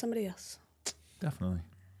you can love somebody else. Definitely.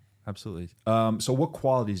 Absolutely. So what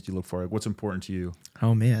qualities do you look for? Like what's important to you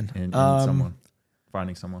Oh man. in someone,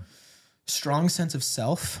 finding someone? Strong sense of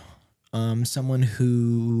self. Someone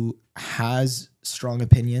who has strong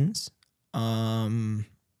opinions.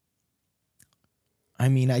 I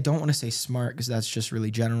mean, I don't want to say smart because that's just really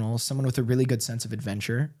general. Someone with a really good sense of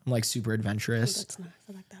adventure. I'm like super adventurous. That's nice.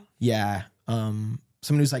 I like that. Yeah. Someone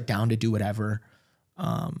who's like down to do whatever.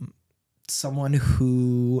 Someone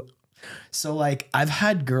who, so like I've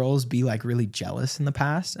had girls be like really jealous in the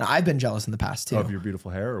past. And I've been jealous in the past too. Of your beautiful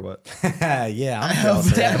hair or what? Yeah. I'm jealous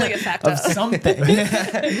of that. Definitely a factor. of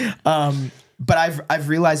something. But I've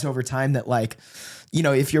realized over time that like, you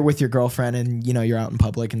know, if you're with your girlfriend and, you know, you're out in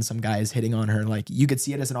public and some guy is hitting on her, like you could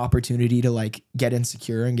see it as an opportunity to like get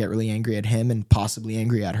insecure and get really angry at him and possibly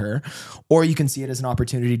angry at her. Or you can see it as an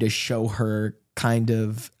opportunity to show her kind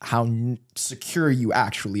of how secure you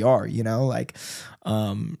actually are, you know, like,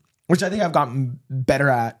 which I think I've gotten better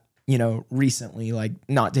at, you know, recently, like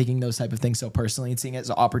not taking those type of things so personally and seeing it as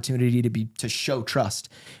an opportunity to show trust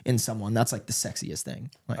in someone. That's like the sexiest thing.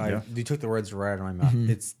 Like, You took the words right out of my mouth.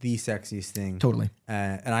 It's the sexiest thing. Totally.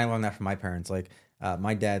 And I learned that from my parents. Like,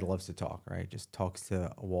 my dad loves to talk, right? Just talks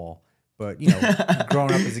to a wall. But, you know,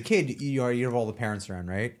 growing up as a kid, you have all the parents around,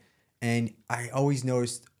 right? And I always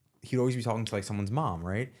noticed he'd always be talking to like someone's mom,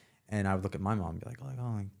 right? And I would look at my mom and be like,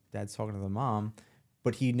 oh, like, dad's talking to the mom.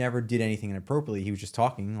 But he never did anything inappropriately. He was just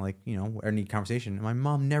talking, like, you know, any conversation. And my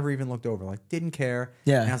mom never even looked over, like, didn't care.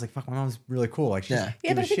 Yeah. And I was like, fuck, my mom's really cool. Like, she's Yeah,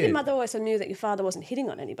 but I think your mother also knew that your father wasn't hitting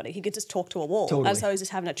on anybody. He could just talk to a wall. Totally. As though he was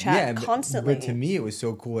just having a chat constantly. But to me, it was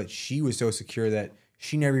so cool that she was so secure that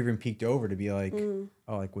she never even peeked over to be like, oh,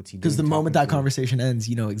 like, what's he doing? because the moment that talking to? conversation ends,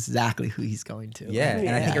 you know exactly who he's going to. Yeah, and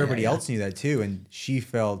I think everybody yeah. else knew that too. And she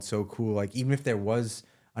felt so cool. Like, even if there was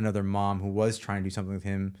another mom who was trying to do something with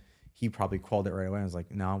him, he probably called it right away. I was like,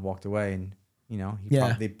 no, walked away. And, you know,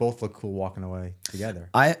 they both look cool walking away together.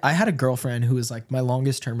 I had a girlfriend who was like my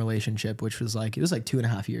longest term relationship, which was like, it was like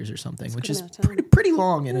 2.5 years or something, That's which is good amount of time. pretty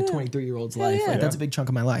long in a 23-year-old's life. yeah. Like, that's a big chunk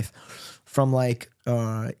of my life. From like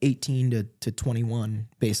 18 to 21,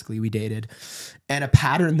 basically, we dated. And a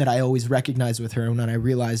pattern that I always recognized with her, and then I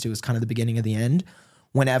realized it was kind of the beginning of the end,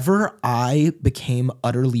 whenever I became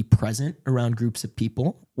utterly present around groups of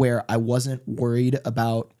people where I wasn't worried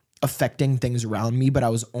about affecting things around me, but I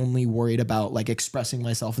was only worried about like expressing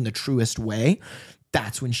myself in the truest way,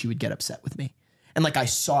 that's when she would get upset with me. And like, I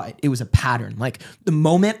saw it. It was a pattern. Like, the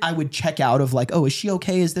moment I would check out of like, oh, is she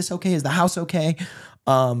okay? Is this okay? Is the house okay?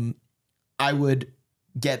 I would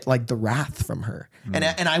get like the wrath from her, and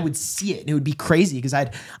I would see it, and it would be crazy because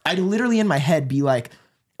I'd literally in my head be like,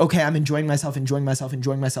 okay, I'm enjoying myself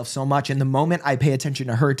so much. And the moment I pay attention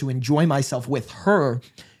to her to enjoy myself with her,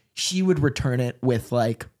 she would return it with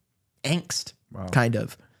like angst, kind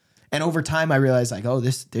of. And over time I realized like, oh,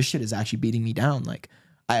 this shit is actually beating me down. Like,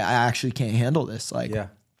 I actually can't handle this. Like,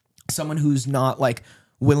 someone who's not like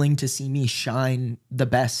willing to see me shine the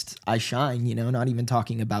best I shine, you know, not even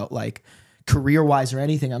talking about like career-wise or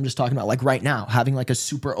anything. I'm just talking about like right now, having like a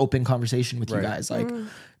super open conversation with you guys, like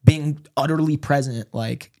being utterly present.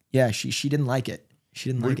 Like, yeah, she didn't like it. She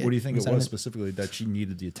didn't like it. What do you think it was specifically? That she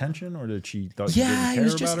needed the attention, or that she thought you didn't care about her? Yeah, it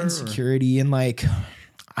was just insecurity. And like,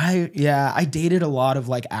 I dated a lot of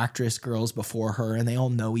like actress girls before her, and they all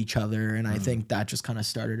know each other. And I think that just kind of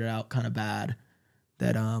started it out kind of bad.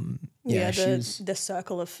 That the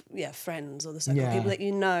circle of friends, or the circle of people that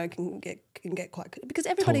you know can get quite, because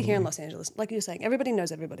everybody here in Los Angeles, like you're saying, everybody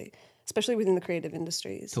knows everybody, especially within the creative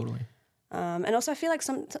industries. Totally. And also I feel like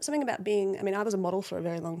something about being, I mean, I was a model for a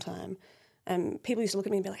very long time, and people used to look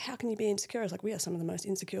at me and be like, how can you be insecure? I was like, we are some of the most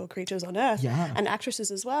insecure creatures on earth. Yeah. And actresses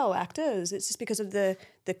as well, actors. It's just because of the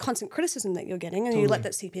constant criticism that you're getting, and you let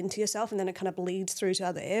that seep into yourself, and then it kind of bleeds through to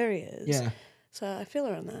other areas. Yeah. So I feel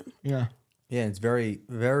her on that. Yeah. Yeah, it's very,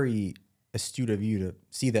 very astute of you to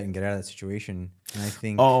see that and get out of that situation. And I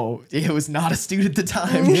think... Oh, it was not astute at the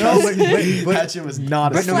time. No, but that shit was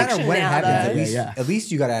not astute. But no matter when it happened, at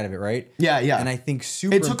least you got out of it, right? Yeah, yeah. And I think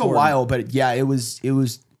it took a while, but yeah, it was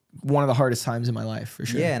one of the hardest times in my life, for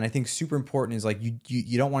sure. Yeah, and I think super important is like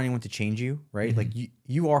you don't want anyone to change you, right? Like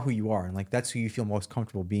you are who you are, and like that's who you feel most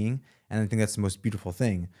comfortable being. And I think that's the most beautiful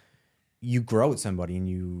thing. You grow with somebody and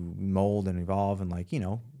you mold and evolve, and like, you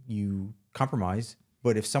know, you compromise.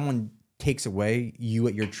 But if someone takes away you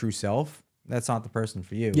at your true self, that's not the person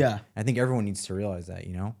for you. Yeah. I think everyone needs to realize that,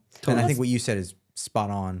 you know? Totally. And I think what you said is spot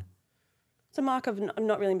on. It's a mark of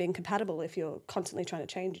not really being compatible if you're constantly trying to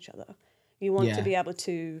change each other. You want to be able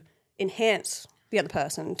to enhance the other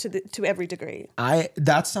person to every degree.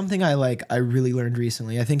 That's something I really learned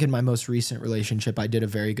recently. I think in my most recent relationship, I did a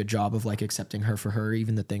very good job of like accepting her for her,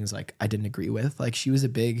 even the things like I didn't agree with. Like, she was a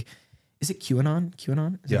big... Is it QAnon?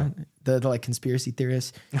 Is that the like conspiracy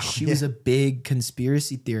theorist? She was a big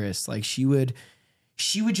conspiracy theorist. Like, she would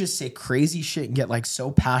just say crazy shit and get like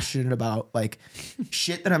so passionate about like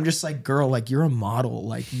shit that I'm just like, girl, like, you're a model.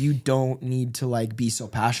 Like, you don't need to like be so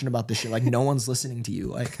passionate about this shit. Like, no one's listening to you.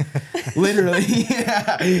 Like, literally.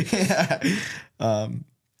 Yeah.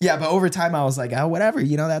 But over time I was like, oh, whatever,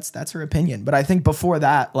 you know, that's her opinion. But I think before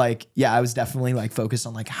that, like, yeah, I was definitely like focused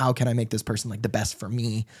on like, how can I make this person like the best for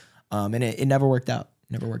me? And it never worked out.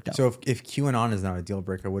 So if QAnon is not a deal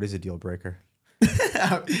breaker, what is a deal breaker?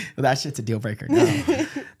 Well, that shit's a deal breaker. No.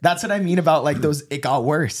 That's what I mean about like those. It got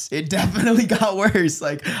worse. It definitely got worse.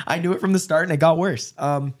 Like, I knew it from the start, and it got worse.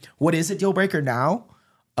 What is a deal breaker now?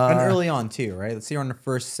 And early on too, right? Let's say you're on the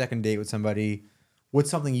first, second date with somebody. What's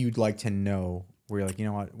something you'd like to know where you're like, you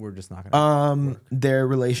know what, we're just not gonna work? Their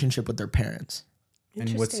relationship with their parents.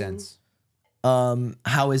 In what sense?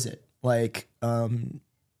 How is it? Like,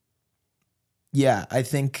 Yeah, I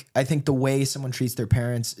think the way someone treats their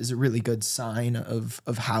parents is a really good sign of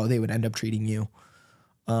how they would end up treating you.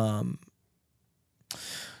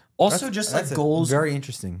 Also, just like goals. Very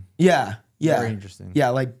interesting. Yeah. Very interesting. Yeah,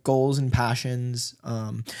 like goals and passions.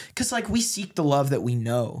 Because like we seek the love that we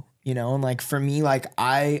know, you know, and like for me, like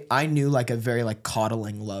I knew like a very like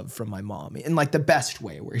coddling love from my mom in like the best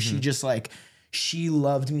way, where she just like she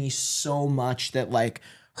loved me so much that like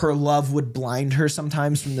her love would blind her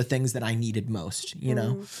sometimes from the things that I needed most, you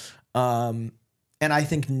know. And I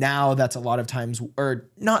think now that's a lot of times, or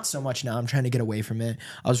not so much now, I'm trying to get away from it.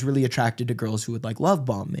 I was really attracted to girls who would like love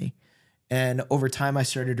bomb me. And over time, I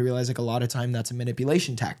started to realize like a lot of time that's a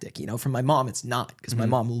manipulation tactic. You know, from my mom, it's not, because my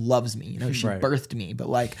mom loves me. You know, she birthed me, but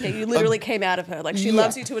like Yeah, you literally came out of her. Like she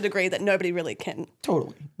loves you to a degree that nobody really can.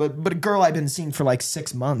 totally. But a girl I've been seeing for like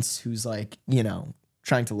 6 months who's like, you know,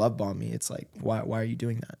 trying to love bomb me. It's like, why are you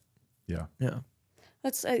doing that? Yeah. Yeah.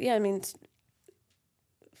 That's yeah. I mean, it's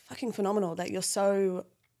fucking phenomenal that you're so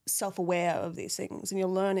self-aware of these things and you're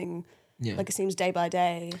learning. Yeah. Like it seems day by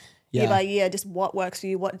day, Yeah. year by year, just what works for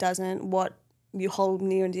you, what doesn't, what you hold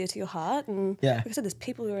near and dear to your heart. And Yeah. like I said, there's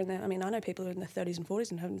people who are in their, I mean, I know people who are in their 30s and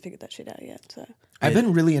 40s and haven't figured that shit out yet. So I've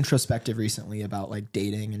been really introspective recently about like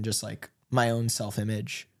dating and just like my own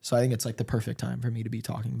self-image. So I think it's like the perfect time for me to be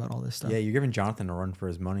talking about all this stuff. Yeah, you're giving Jonathan a run for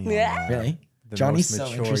his money. Yeah. Really? The Johnny's most so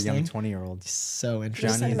mature interesting. young 20-year-old. So interesting.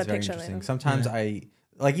 send Johnny him is a very picture interesting. later. Sometimes I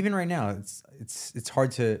like even right now. It's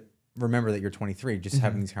hard to remember that you're 23. Just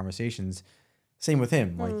having these conversations. Same with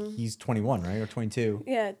him. Like he's 21, right, or 22.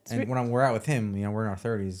 yeah, it's And when we're out with him, you know, we're in our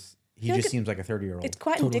 30s. He Yeah, just but seems like a 30-year-old. it's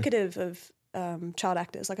quite indicative of child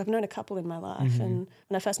actors. Like I've known a couple in my life, and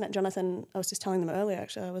when I first met Jonathan, I was just telling them earlier.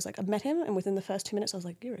 Actually, I was like, I've met him, and within the first 2 minutes, I was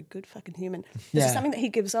like, "You're a good fucking human." This is something that he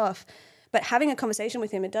gives off. But having a conversation with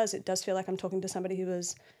him, it does feel like I'm talking to somebody who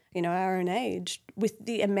was, you know, our own age, with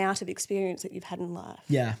the amount of experience that you've had in life.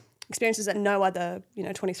 Yeah, Experiences that no other, you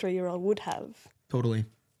know, 23-year-old would have. totally.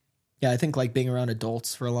 Yeah, I think like being around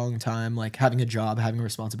adults for a long time, like having a job, having a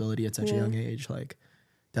responsibility at such a young age, like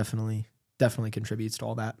definitely contributes to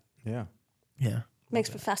all that. Yeah. Yeah. Makes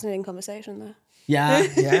for fascinating conversation, though.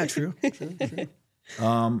 Yeah, true.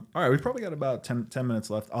 All right, we've probably got about 10 minutes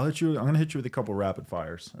left. I'm gonna hit you with a couple rapid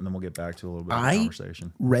fires, and then we'll get back to a little bit of the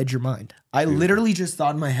conversation. Read your mind. I literally just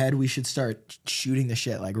thought in my head we should start shooting the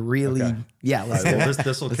shit. Like really, Okay. yeah. Let's All right, do well, it.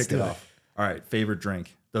 this will kick do it it. off. All right, favorite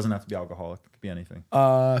drink doesn't have to be alcoholic. It could be anything.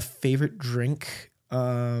 Favorite drink,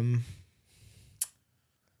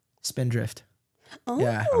 Spindrift. Oh,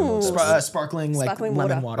 Yeah, sparkling like Sparkling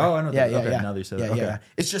lemon water. water. Oh, I know Yeah, that. yeah, Okay, yeah. now that you said yeah, it. Okay. yeah.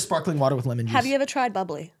 It's just sparkling water with lemon juice. have you ever tried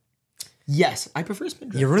bubbly? Yes, I prefer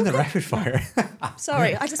Spindrift. You're running the rapid fire.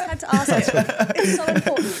 Sorry, I just had to ask it. It's so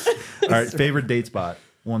important. All right, favorite date spot.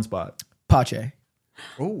 One spot. Pache.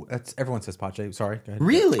 Oh, that's everyone says Pache. Sorry. Go ahead.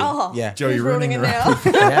 Really? Oh, Yeah. Joe, who's you're ruining it the now?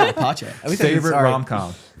 Yeah, Pache. At least Favorite all right.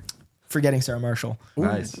 rom-com. Forgetting Sarah Marshall.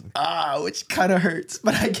 Nice. Which kind of hurts,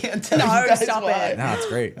 but I can't tell No, you guys stop why. it. No, it's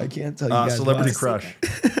great. I can't tell you guys Celebrity why. crush.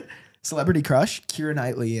 Celebrity crush, Keira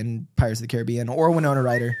Knightley in Pirates of the Caribbean, or Winona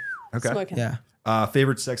Ryder. Okay. Smoking. Yeah.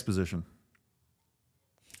 Favorite sex position.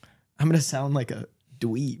 I'm gonna sound like a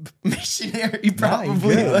dweeb missionary,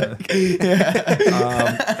 probably. good. Like,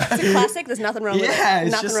 yeah, It's a classic. There's nothing wrong with Yeah, it.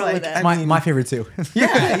 it's Nothing just wrong with like, it. I mean- My favorite too.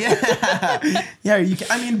 yeah. You can,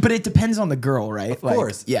 I mean, but it depends on the girl, right? Of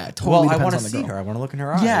course. Yeah, Well, totally I depends want on to the see girl. her. I want to look in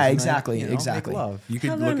her eyes. Yeah, and, exactly, like, make exactly. love. You could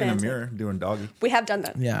How look in a romantic. mirror doing doggy. We have done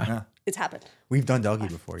that. Yeah. It's happened. We've done doggy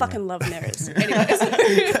before. Fucking love mirrors. Anyways,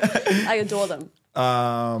 I adore them.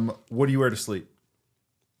 What do you wear to sleep?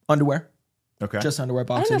 Underwear, Okay. just underwear I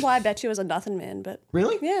don't boxers. know why I bet you was a nothing man, but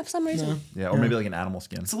Really? yeah, for some reason. Yeah, or maybe like an animal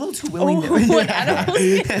skin. It's a little too willy Oh, nilly. what animals?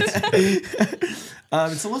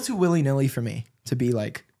 It's a little too willy nilly for me to be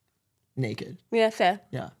like naked. Yeah, fair.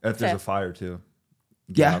 Yeah. If there's Fair. a fire too.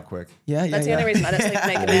 Get Yeah. out quick. Yeah. That's the only reason I don't sleep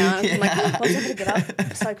naked now. I'm like, oh, what's it gonna get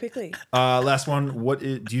up so quickly? Last one.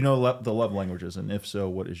 Do you know the love languages? And if so,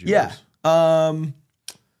 what is yours? Yeah.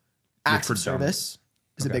 Acts of predominant. service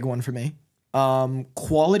is a Okay. big one for me.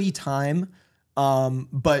 Quality time.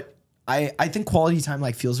 But I think quality time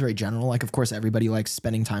like feels very general. Like, of course, everybody likes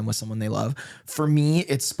spending time with someone they love. For me,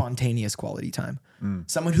 it's spontaneous quality time.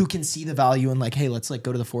 Someone who can see the value in like, hey, let's like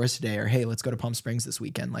go to the forest today, or hey, let's go to Palm Springs this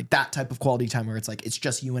weekend. Like that type of quality time where it's like, it's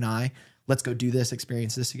just you and I. Let's go do this,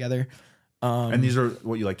 experience this together. And these are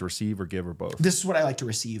what you like to receive or give or both. This is what I like to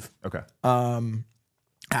receive. Okay.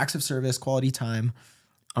 Acts of service, quality time.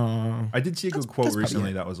 I did see a good quote that's probably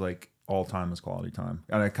recently it. that was like, all time is quality time.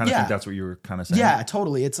 And I kind of Yeah. think that's what you were kind of saying. Yeah,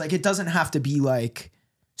 totally. It's like it doesn't have to be like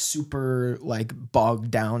super like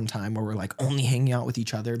bogged down time where we're like only hanging out with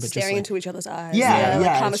each other, but Staring just into each other's eyes. like, Like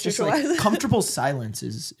it's Kama just Sutra like wise. comfortable silence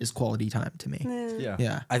is quality time to me. Yeah.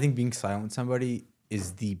 Yeah. I think being silent with somebody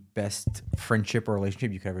is the best friendship or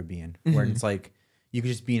relationship you could ever be in. Where it's like you could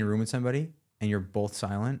just be in a room with somebody and you're both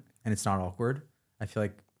silent and it's not awkward. I feel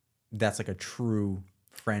like that's like a true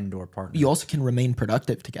friend or partner. You also can remain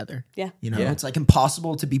productive together. Yeah. You know, Yeah. it's like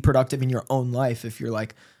impossible to be productive in your own life if you're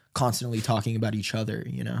like constantly talking about each other,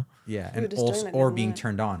 you know? Yeah, were and just doing also that the or other being night.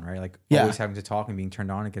 turned on, right? Like Yeah. always having to talk and being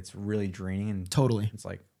turned on, it gets really draining, and Totally. it's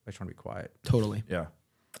like I just want to be quiet. Totally. Yeah.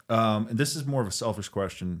 And this is more of a selfish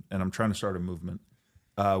question, and I'm trying to start a movement.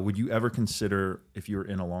 Would you ever consider, if you were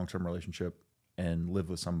in a long-term relationship and live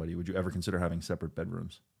with somebody, would you ever consider having separate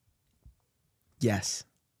bedrooms? Yes.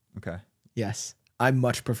 Okay. Yes. I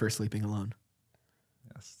much prefer sleeping alone.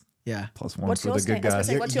 Yes. Yeah. +1 What's for your the good stance? I was gonna guys.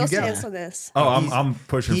 say, what's You your get stance it. on this? Oh, He's- I'm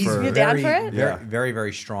pushing He's for You're down for very, it? very, Yeah. very,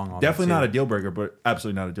 very strong on definitely that not a too. deal breaker, but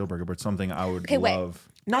absolutely not a deal breaker, but something I would Okay, wait. love.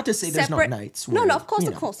 Not to say there's not nights. No, where, no, of course, you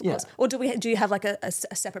of know, course, of yeah. course. Or do you have like a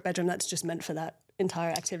separate bedroom that's just meant for that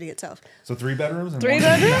entire activity itself? So 3 bedrooms? And 3 one-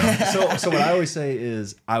 bedrooms? So what I always say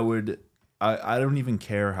is I don't even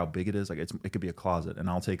care how big it is. Like it could be a closet, and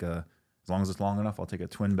I'll take as long as it's long enough, I'll take a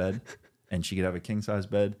twin bed, and she could have a king size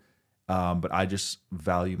bed. But I just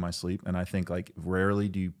value my sleep, and I think like rarely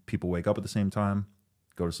do people wake up at the same time,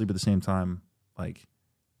 go to sleep at the same time, like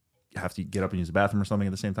have to get up and use the bathroom or something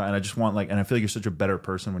at the same time. And I just want and I feel like you're such a better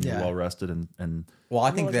person when you're Yeah. well rested and Well,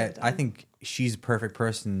 I think always like that I think she's a perfect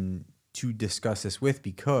person to discuss this with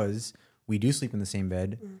because we do sleep in the same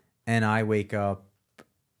bed, and I wake up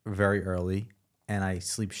very early and I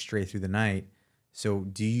sleep straight through the night. So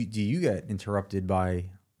do you get interrupted by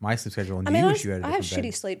my sleep schedule? And I do mean, you I, wish you had a I have different shitty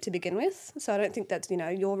bed? sleep to begin with, so I don't think that's,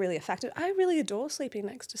 you're really affected. I really adore sleeping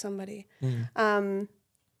next to somebody.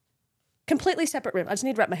 Completely separate room. I just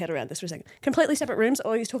need to wrap my head around this for a second. Completely separate rooms,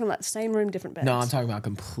 or are you talking like same room, different beds? No, I'm talking about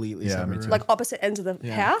completely Yeah, separate me too. rooms. like opposite ends of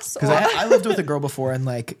the house? Because Or? I lived with a girl before, and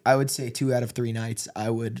like I would say 2 out of 3 nights I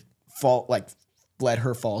would let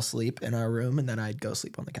her fall asleep in our room, and then I'd go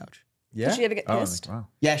sleep on the couch. Yeah, Did she ever get oh, pissed? wow.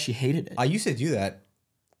 Yeah, she hated it. I used to do that.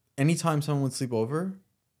 Anytime someone would sleep over,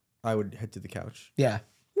 I would head to the couch. Yeah.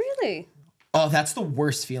 Really? Oh, that's the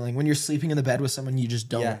worst feeling when you're sleeping in the bed with someone you just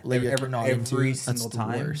don't lay your turn on into. every That's single the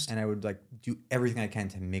time, worst. and I would like do everything I can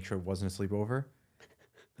to make sure it wasn't a sleepover.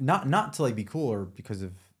 Not to like be cool or because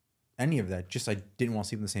of any of that. Just I didn't want to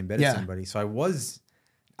sleep in the same bed Yeah. as somebody. So I was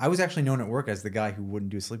actually known at work as the guy who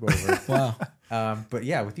wouldn't do a sleepover. Wow. But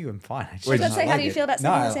yeah, with you, I'm fine. I just I was about to don't say, how like do you it. feel about No,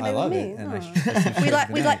 sleeping in the same bed love with it, me? and I Oh. should sleep We straight like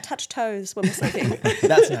through we the like night. touch toes when we're sleeping.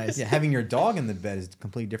 That's nice. Yeah, having your dog in the bed is a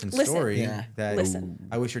completely different Listen. story. Yeah. That Listen.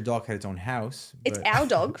 I wish your dog had its own house. It's but- our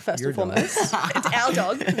dog, first Your and dog. foremost. It's our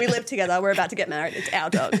dog. We live together. We're about to get married. It's our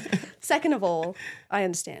dog. Second of all, I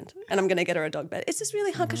understand. And I'm going to get her a dog bed. It's just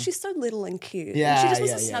really hard because she's so little and cute. Yeah, And she just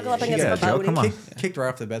wants yeah, to yeah, snuggle yeah. up She against got my a Joe, butt. come on. Kicked her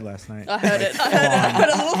off the bed last night. I heard it. Put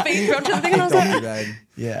her little feet dropped to the thing and I was Kicked off like, the bed.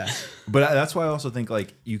 Yeah. But that's why I also think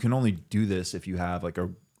like you can only do this if you have like a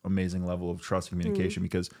amazing level of trust and communication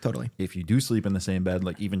because Totally. if you do sleep in the same bed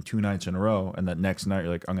like even 2 nights in a row and that next night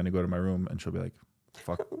you're like I'm gonna go to my room and she'll be like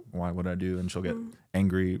fuck why would I do and she'll get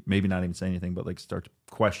angry, maybe not even say anything but like start to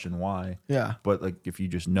question why. Yeah. But like if you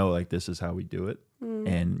just know like this is how we do it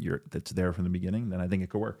and that's there from the beginning, then I think it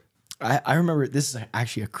could work. I remember this is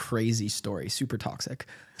actually a crazy story, super toxic.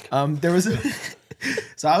 There was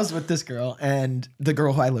so I was with this girl and the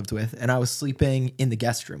girl who I lived with, and I was sleeping in the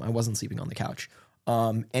guest room. I wasn't sleeping on the couch.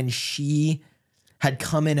 And she had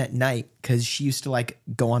come in at night because she used to like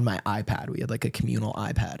go on my iPad. We had like a communal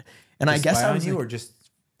iPad, and I guess Spy I on was you like, or just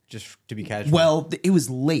to be casual. well, it was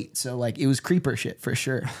late, so like it was creeper shit for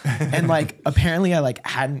sure. And like apparently I like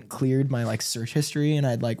hadn't cleared my like search history, and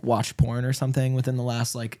I'd like watched porn or something within the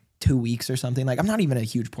last like 2 weeks or something. Like I'm not even a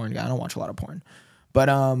huge porn guy. I don't watch a lot of porn. But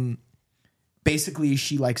basically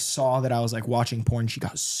she like saw that I was like watching porn. She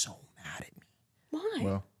got so mad at me. why?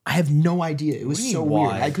 Well, I have no idea. It was do you so mean, weird.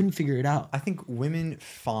 why? I couldn't figure it out. I think women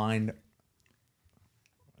find.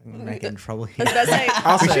 I'm gonna get in trouble I was here. about to say,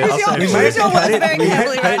 I'll say choose your words very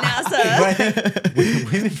carefully right now, sir. But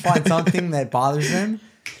women find something that bothers them,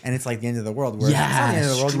 and it's like the end of the world. Where Yeah, it's not the end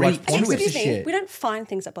of the world. You watch straight porn, to it. it's Excuse me, shit. we don't find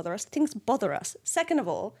things that bother us. Things bother us. Second of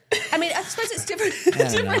all, I mean, I suppose it's different.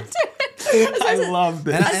 I love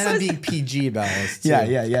this. And I'm being PG about this. Too.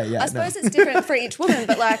 Yeah. I suppose it's different for each woman,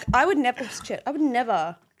 but like, I would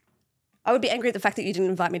never. I would be angry at the fact that you didn't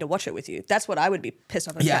invite me to watch it with you. That's what I would be pissed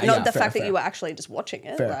off about. Yeah, Not yeah, the fair, fact that fair. you were actually just watching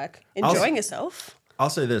it, Fair. like enjoying yourself.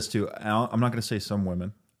 I'll say this too. I'm not going to say some women.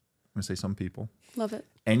 I'm going to say some people. Love it.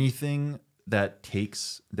 Anything that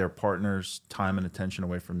takes their partner's time and attention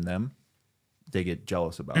away from them, they get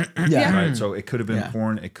jealous about. Yeah. Right. So it could have been Yeah.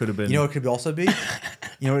 porn. It could have been. You know what it could also be?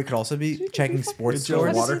 You know what it could also be? Checking sports Jill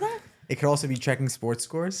scores. Water? It could also be checking sports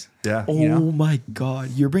scores. Yeah. Oh You know? my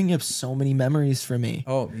God. You're bringing up so many memories for me.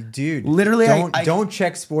 Oh, dude. Literally, don't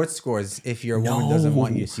check sports scores if your woman doesn't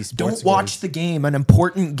want you to see sports Don't watch scores. the game, an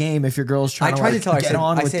important game, if your girl's trying I tried to, to tell her, get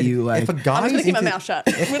on with you. Like, if a guy I'm just going to keep my into- mouth shut.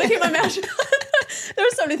 I'm going to keep my mouth shut. There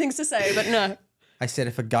are so many things to say, but no. I said,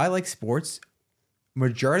 if a guy likes sports,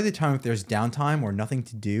 majority of the time, if there's downtime or nothing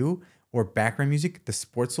to do or background music, the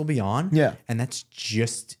sports will be on. Yeah. And that's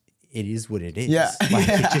just, it is what it is. Yeah. Like,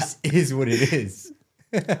 Yeah. it just is what it is.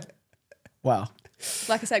 wow.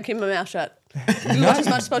 Like I said, keep my mouth shut. You watch as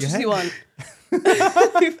much sports as you want. You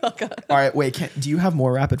fucker. All right, wait. Do you have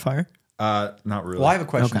more rapid fire? Not really. Well, I have a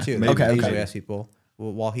question Okay. too. Maybe. That I Okay, usually okay. ask people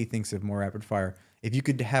while he thinks of more rapid fire. If you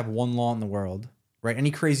could have one law in the world, right?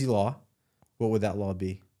 Any crazy law, what would that law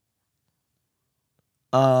be?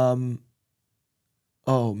 Oh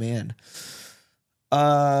man.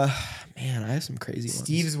 Man, I have some crazy ones.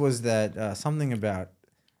 Steve's was that something about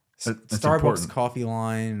That's Starbucks important. coffee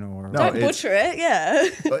line or No, Don't it's- butcher it. Yeah.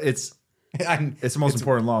 It's I'm- it's the most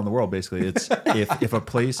important law in the world. Basically, it's if a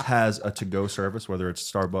place has a to-go service, whether it's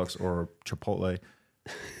Starbucks or Chipotle,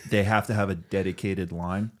 they have to have a dedicated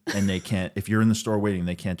line, and they can't. If you're in the store waiting,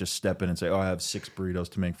 they can't just step in and say, "Oh, I have 6 burritos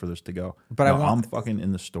to make for this to go." But No, I want- I'm fucking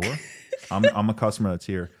in the store. I'm a customer that's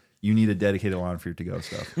here. You need a dedicated line for your to-go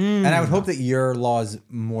stuff. And I would hope that your law is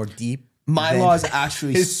more deep. My than- law is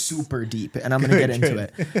actually super deep, and I'm going to get into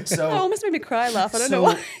it. Oh, So almost made me cry laugh. I don't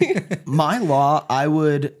know So- why. my law, I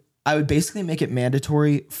would basically make it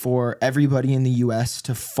mandatory for everybody in the US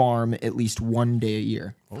to farm at least 1 day a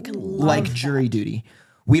year. Like jury duty.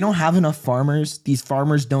 We don't have enough farmers. These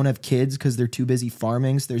farmers don't have kids because they're too busy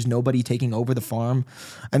farming. So there's nobody taking over the farm.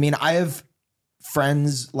 I mean, I have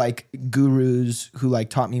friends like gurus who like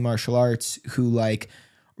taught me martial arts, who like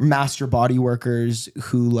master body workers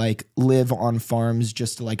who like live on farms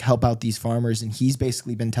just to like help out these farmers. And he's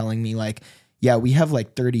basically been telling me like, yeah, we have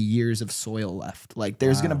like 30 years of soil left. Like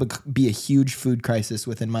there's going to be a huge food crisis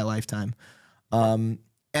within my lifetime.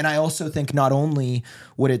 And I also think not only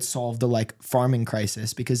would it solve the like farming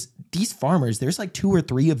crisis, because these farmers, there's like 2 or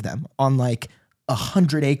 3 of them on like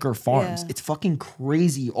 100-acre farms. Yeah. It's fucking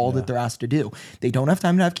crazy all that they're asked to do. They don't have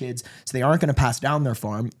time to have kids, so they aren't going to pass down their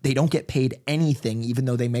farm. They don't get paid anything, even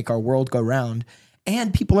though they make our world go round.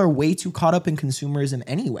 And people are way too caught up in consumerism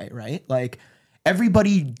anyway, right? Like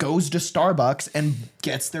everybody goes to Starbucks and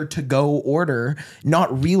gets their to-go order,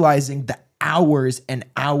 not realizing the hours and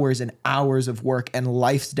hours and hours of work and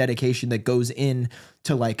life's dedication that goes in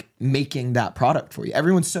to like making that product for you.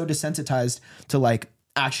 Everyone's so desensitized to like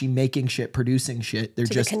actually making shit, producing shit. They're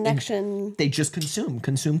To just the connection. they just consume.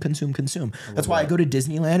 That's why I go to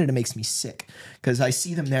Disneyland and it makes me sick because I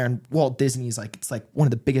see them there, and Walt Disney is like, it's like one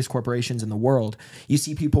of the biggest corporations in the world. You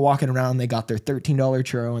see people walking around, they got their $13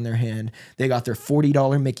 churro in their hand, they got their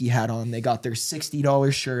 $40 Mickey hat on, they got their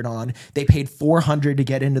 $60 shirt on, they paid $400 to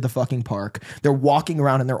get into the fucking park. They're walking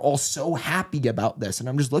around and they're all so happy about this. And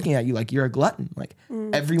I'm just looking at you like you're a glutton. Like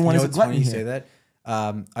everyone You is know a what's glutton funny you here. say that?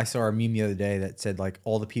 I saw a meme the other day that said like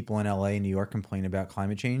all the people in LA and New York complain about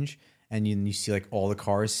climate change, and you see like all the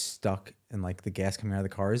cars stuck and like the gas coming out of the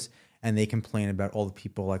cars, and they complain about all the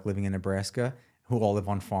people like living in Nebraska who all live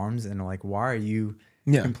on farms, and they're like, why are you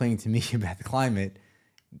complaining to me about the climate?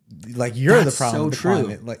 Like you're That's the problem so with the true.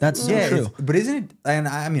 climate. Like, That's so yeah, true. But isn't it? And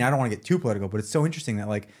I mean, I don't want to get too political, but it's so interesting that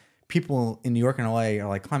like people in New York and LA are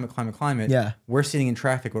like climate. Yeah. We're sitting in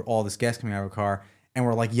traffic with all this gas coming out of a car, and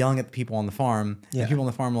we're like yelling at the people on the farm. Yeah. And people on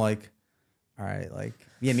the farm are like, all right, like,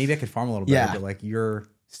 yeah, maybe I could farm a little bit, Yeah. but like you're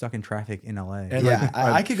stuck in traffic in LA. And, Yeah, like,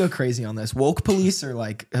 I could go crazy on this. Woke police are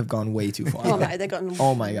like have gone way too far. Oh no, they've gotten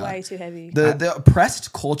Oh my God. way too heavy. The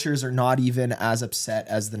oppressed cultures are not even as upset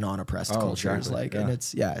as the non-oppressed cultures. exactly, Like, yeah.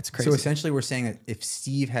 and it's crazy. So essentially, we're saying that if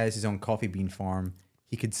Steve has his own coffee bean farm,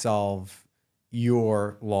 he could solve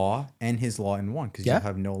your law and his law in one because Yeah. you'll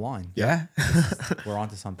have no line. yeah. We're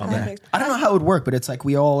onto something. Perfect. I don't know how it would work, but it's like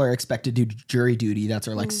we all are expected to do jury duty. That's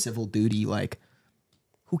our like civil duty. Like,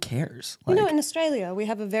 who cares? You Like, know, in Australia, we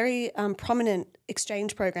have a very prominent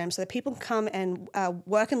exchange program so that people come and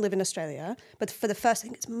work and live in Australia. But for the first, I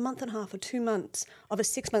think it's a month and a half or 2 months of a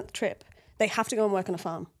 6-month trip, they have to go and work on a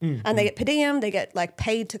farm. And they get per diem, they get like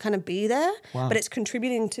paid to kind of be there. But it's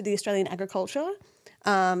contributing to the Australian agriculture,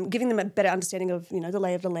 giving them a better understanding of, you know, the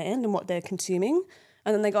lay of the land and what they're consuming.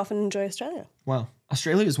 And then they go off and enjoy Australia. wow,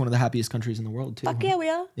 Australia is one of the happiest countries in the world too. Fuck yeah, we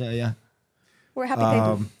are. Yeah. We're happy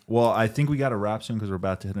people. Well, I think we got to wrap soon because we're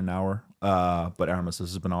about to hit an hour. But Aramis, this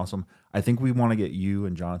has been awesome. I think we want to get you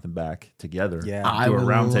and Jonathan back together. Yeah. Do a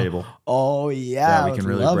round table. Oh yeah, we I can would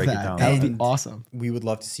really love break it that. down. That would be And- awesome. We would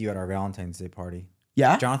love to see you at our Valentine's Day party.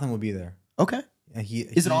 Yeah. Jonathan will be there. Okay. And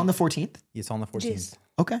Is it on the 14th? It's on the 14th. Yes.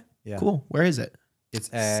 Okay. Yeah. Cool. Where is it? It's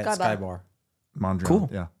at Sky Sky Bar. Bar. Mondrian. Cool.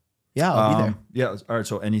 Yeah. Yeah, I'll be there. Yeah. All right.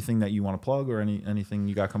 So anything that you want to plug or anything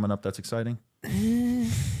you got coming up that's exciting? Not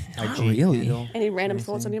IG really. handle. Any random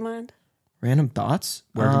thoughts on your mind? Random thoughts?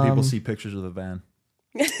 Where can people see pictures of the van?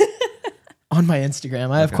 On my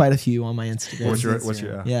Instagram. I have Okay. quite a few on my Instagram. What's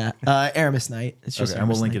your Yeah. Aramis Night. It's just Okay, and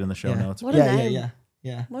we'll Aramis link Night. it in the show Yeah. notes. What a Yeah, name.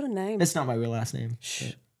 yeah. What a name. It's not my real last name.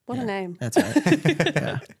 but What yeah. a name. That's all right.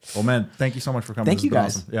 Yeah. Well, man, thank you so much for coming. Thank This you, has been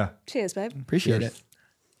guys. awesome. Yeah. Cheers, babe. Appreciate Cheers. it.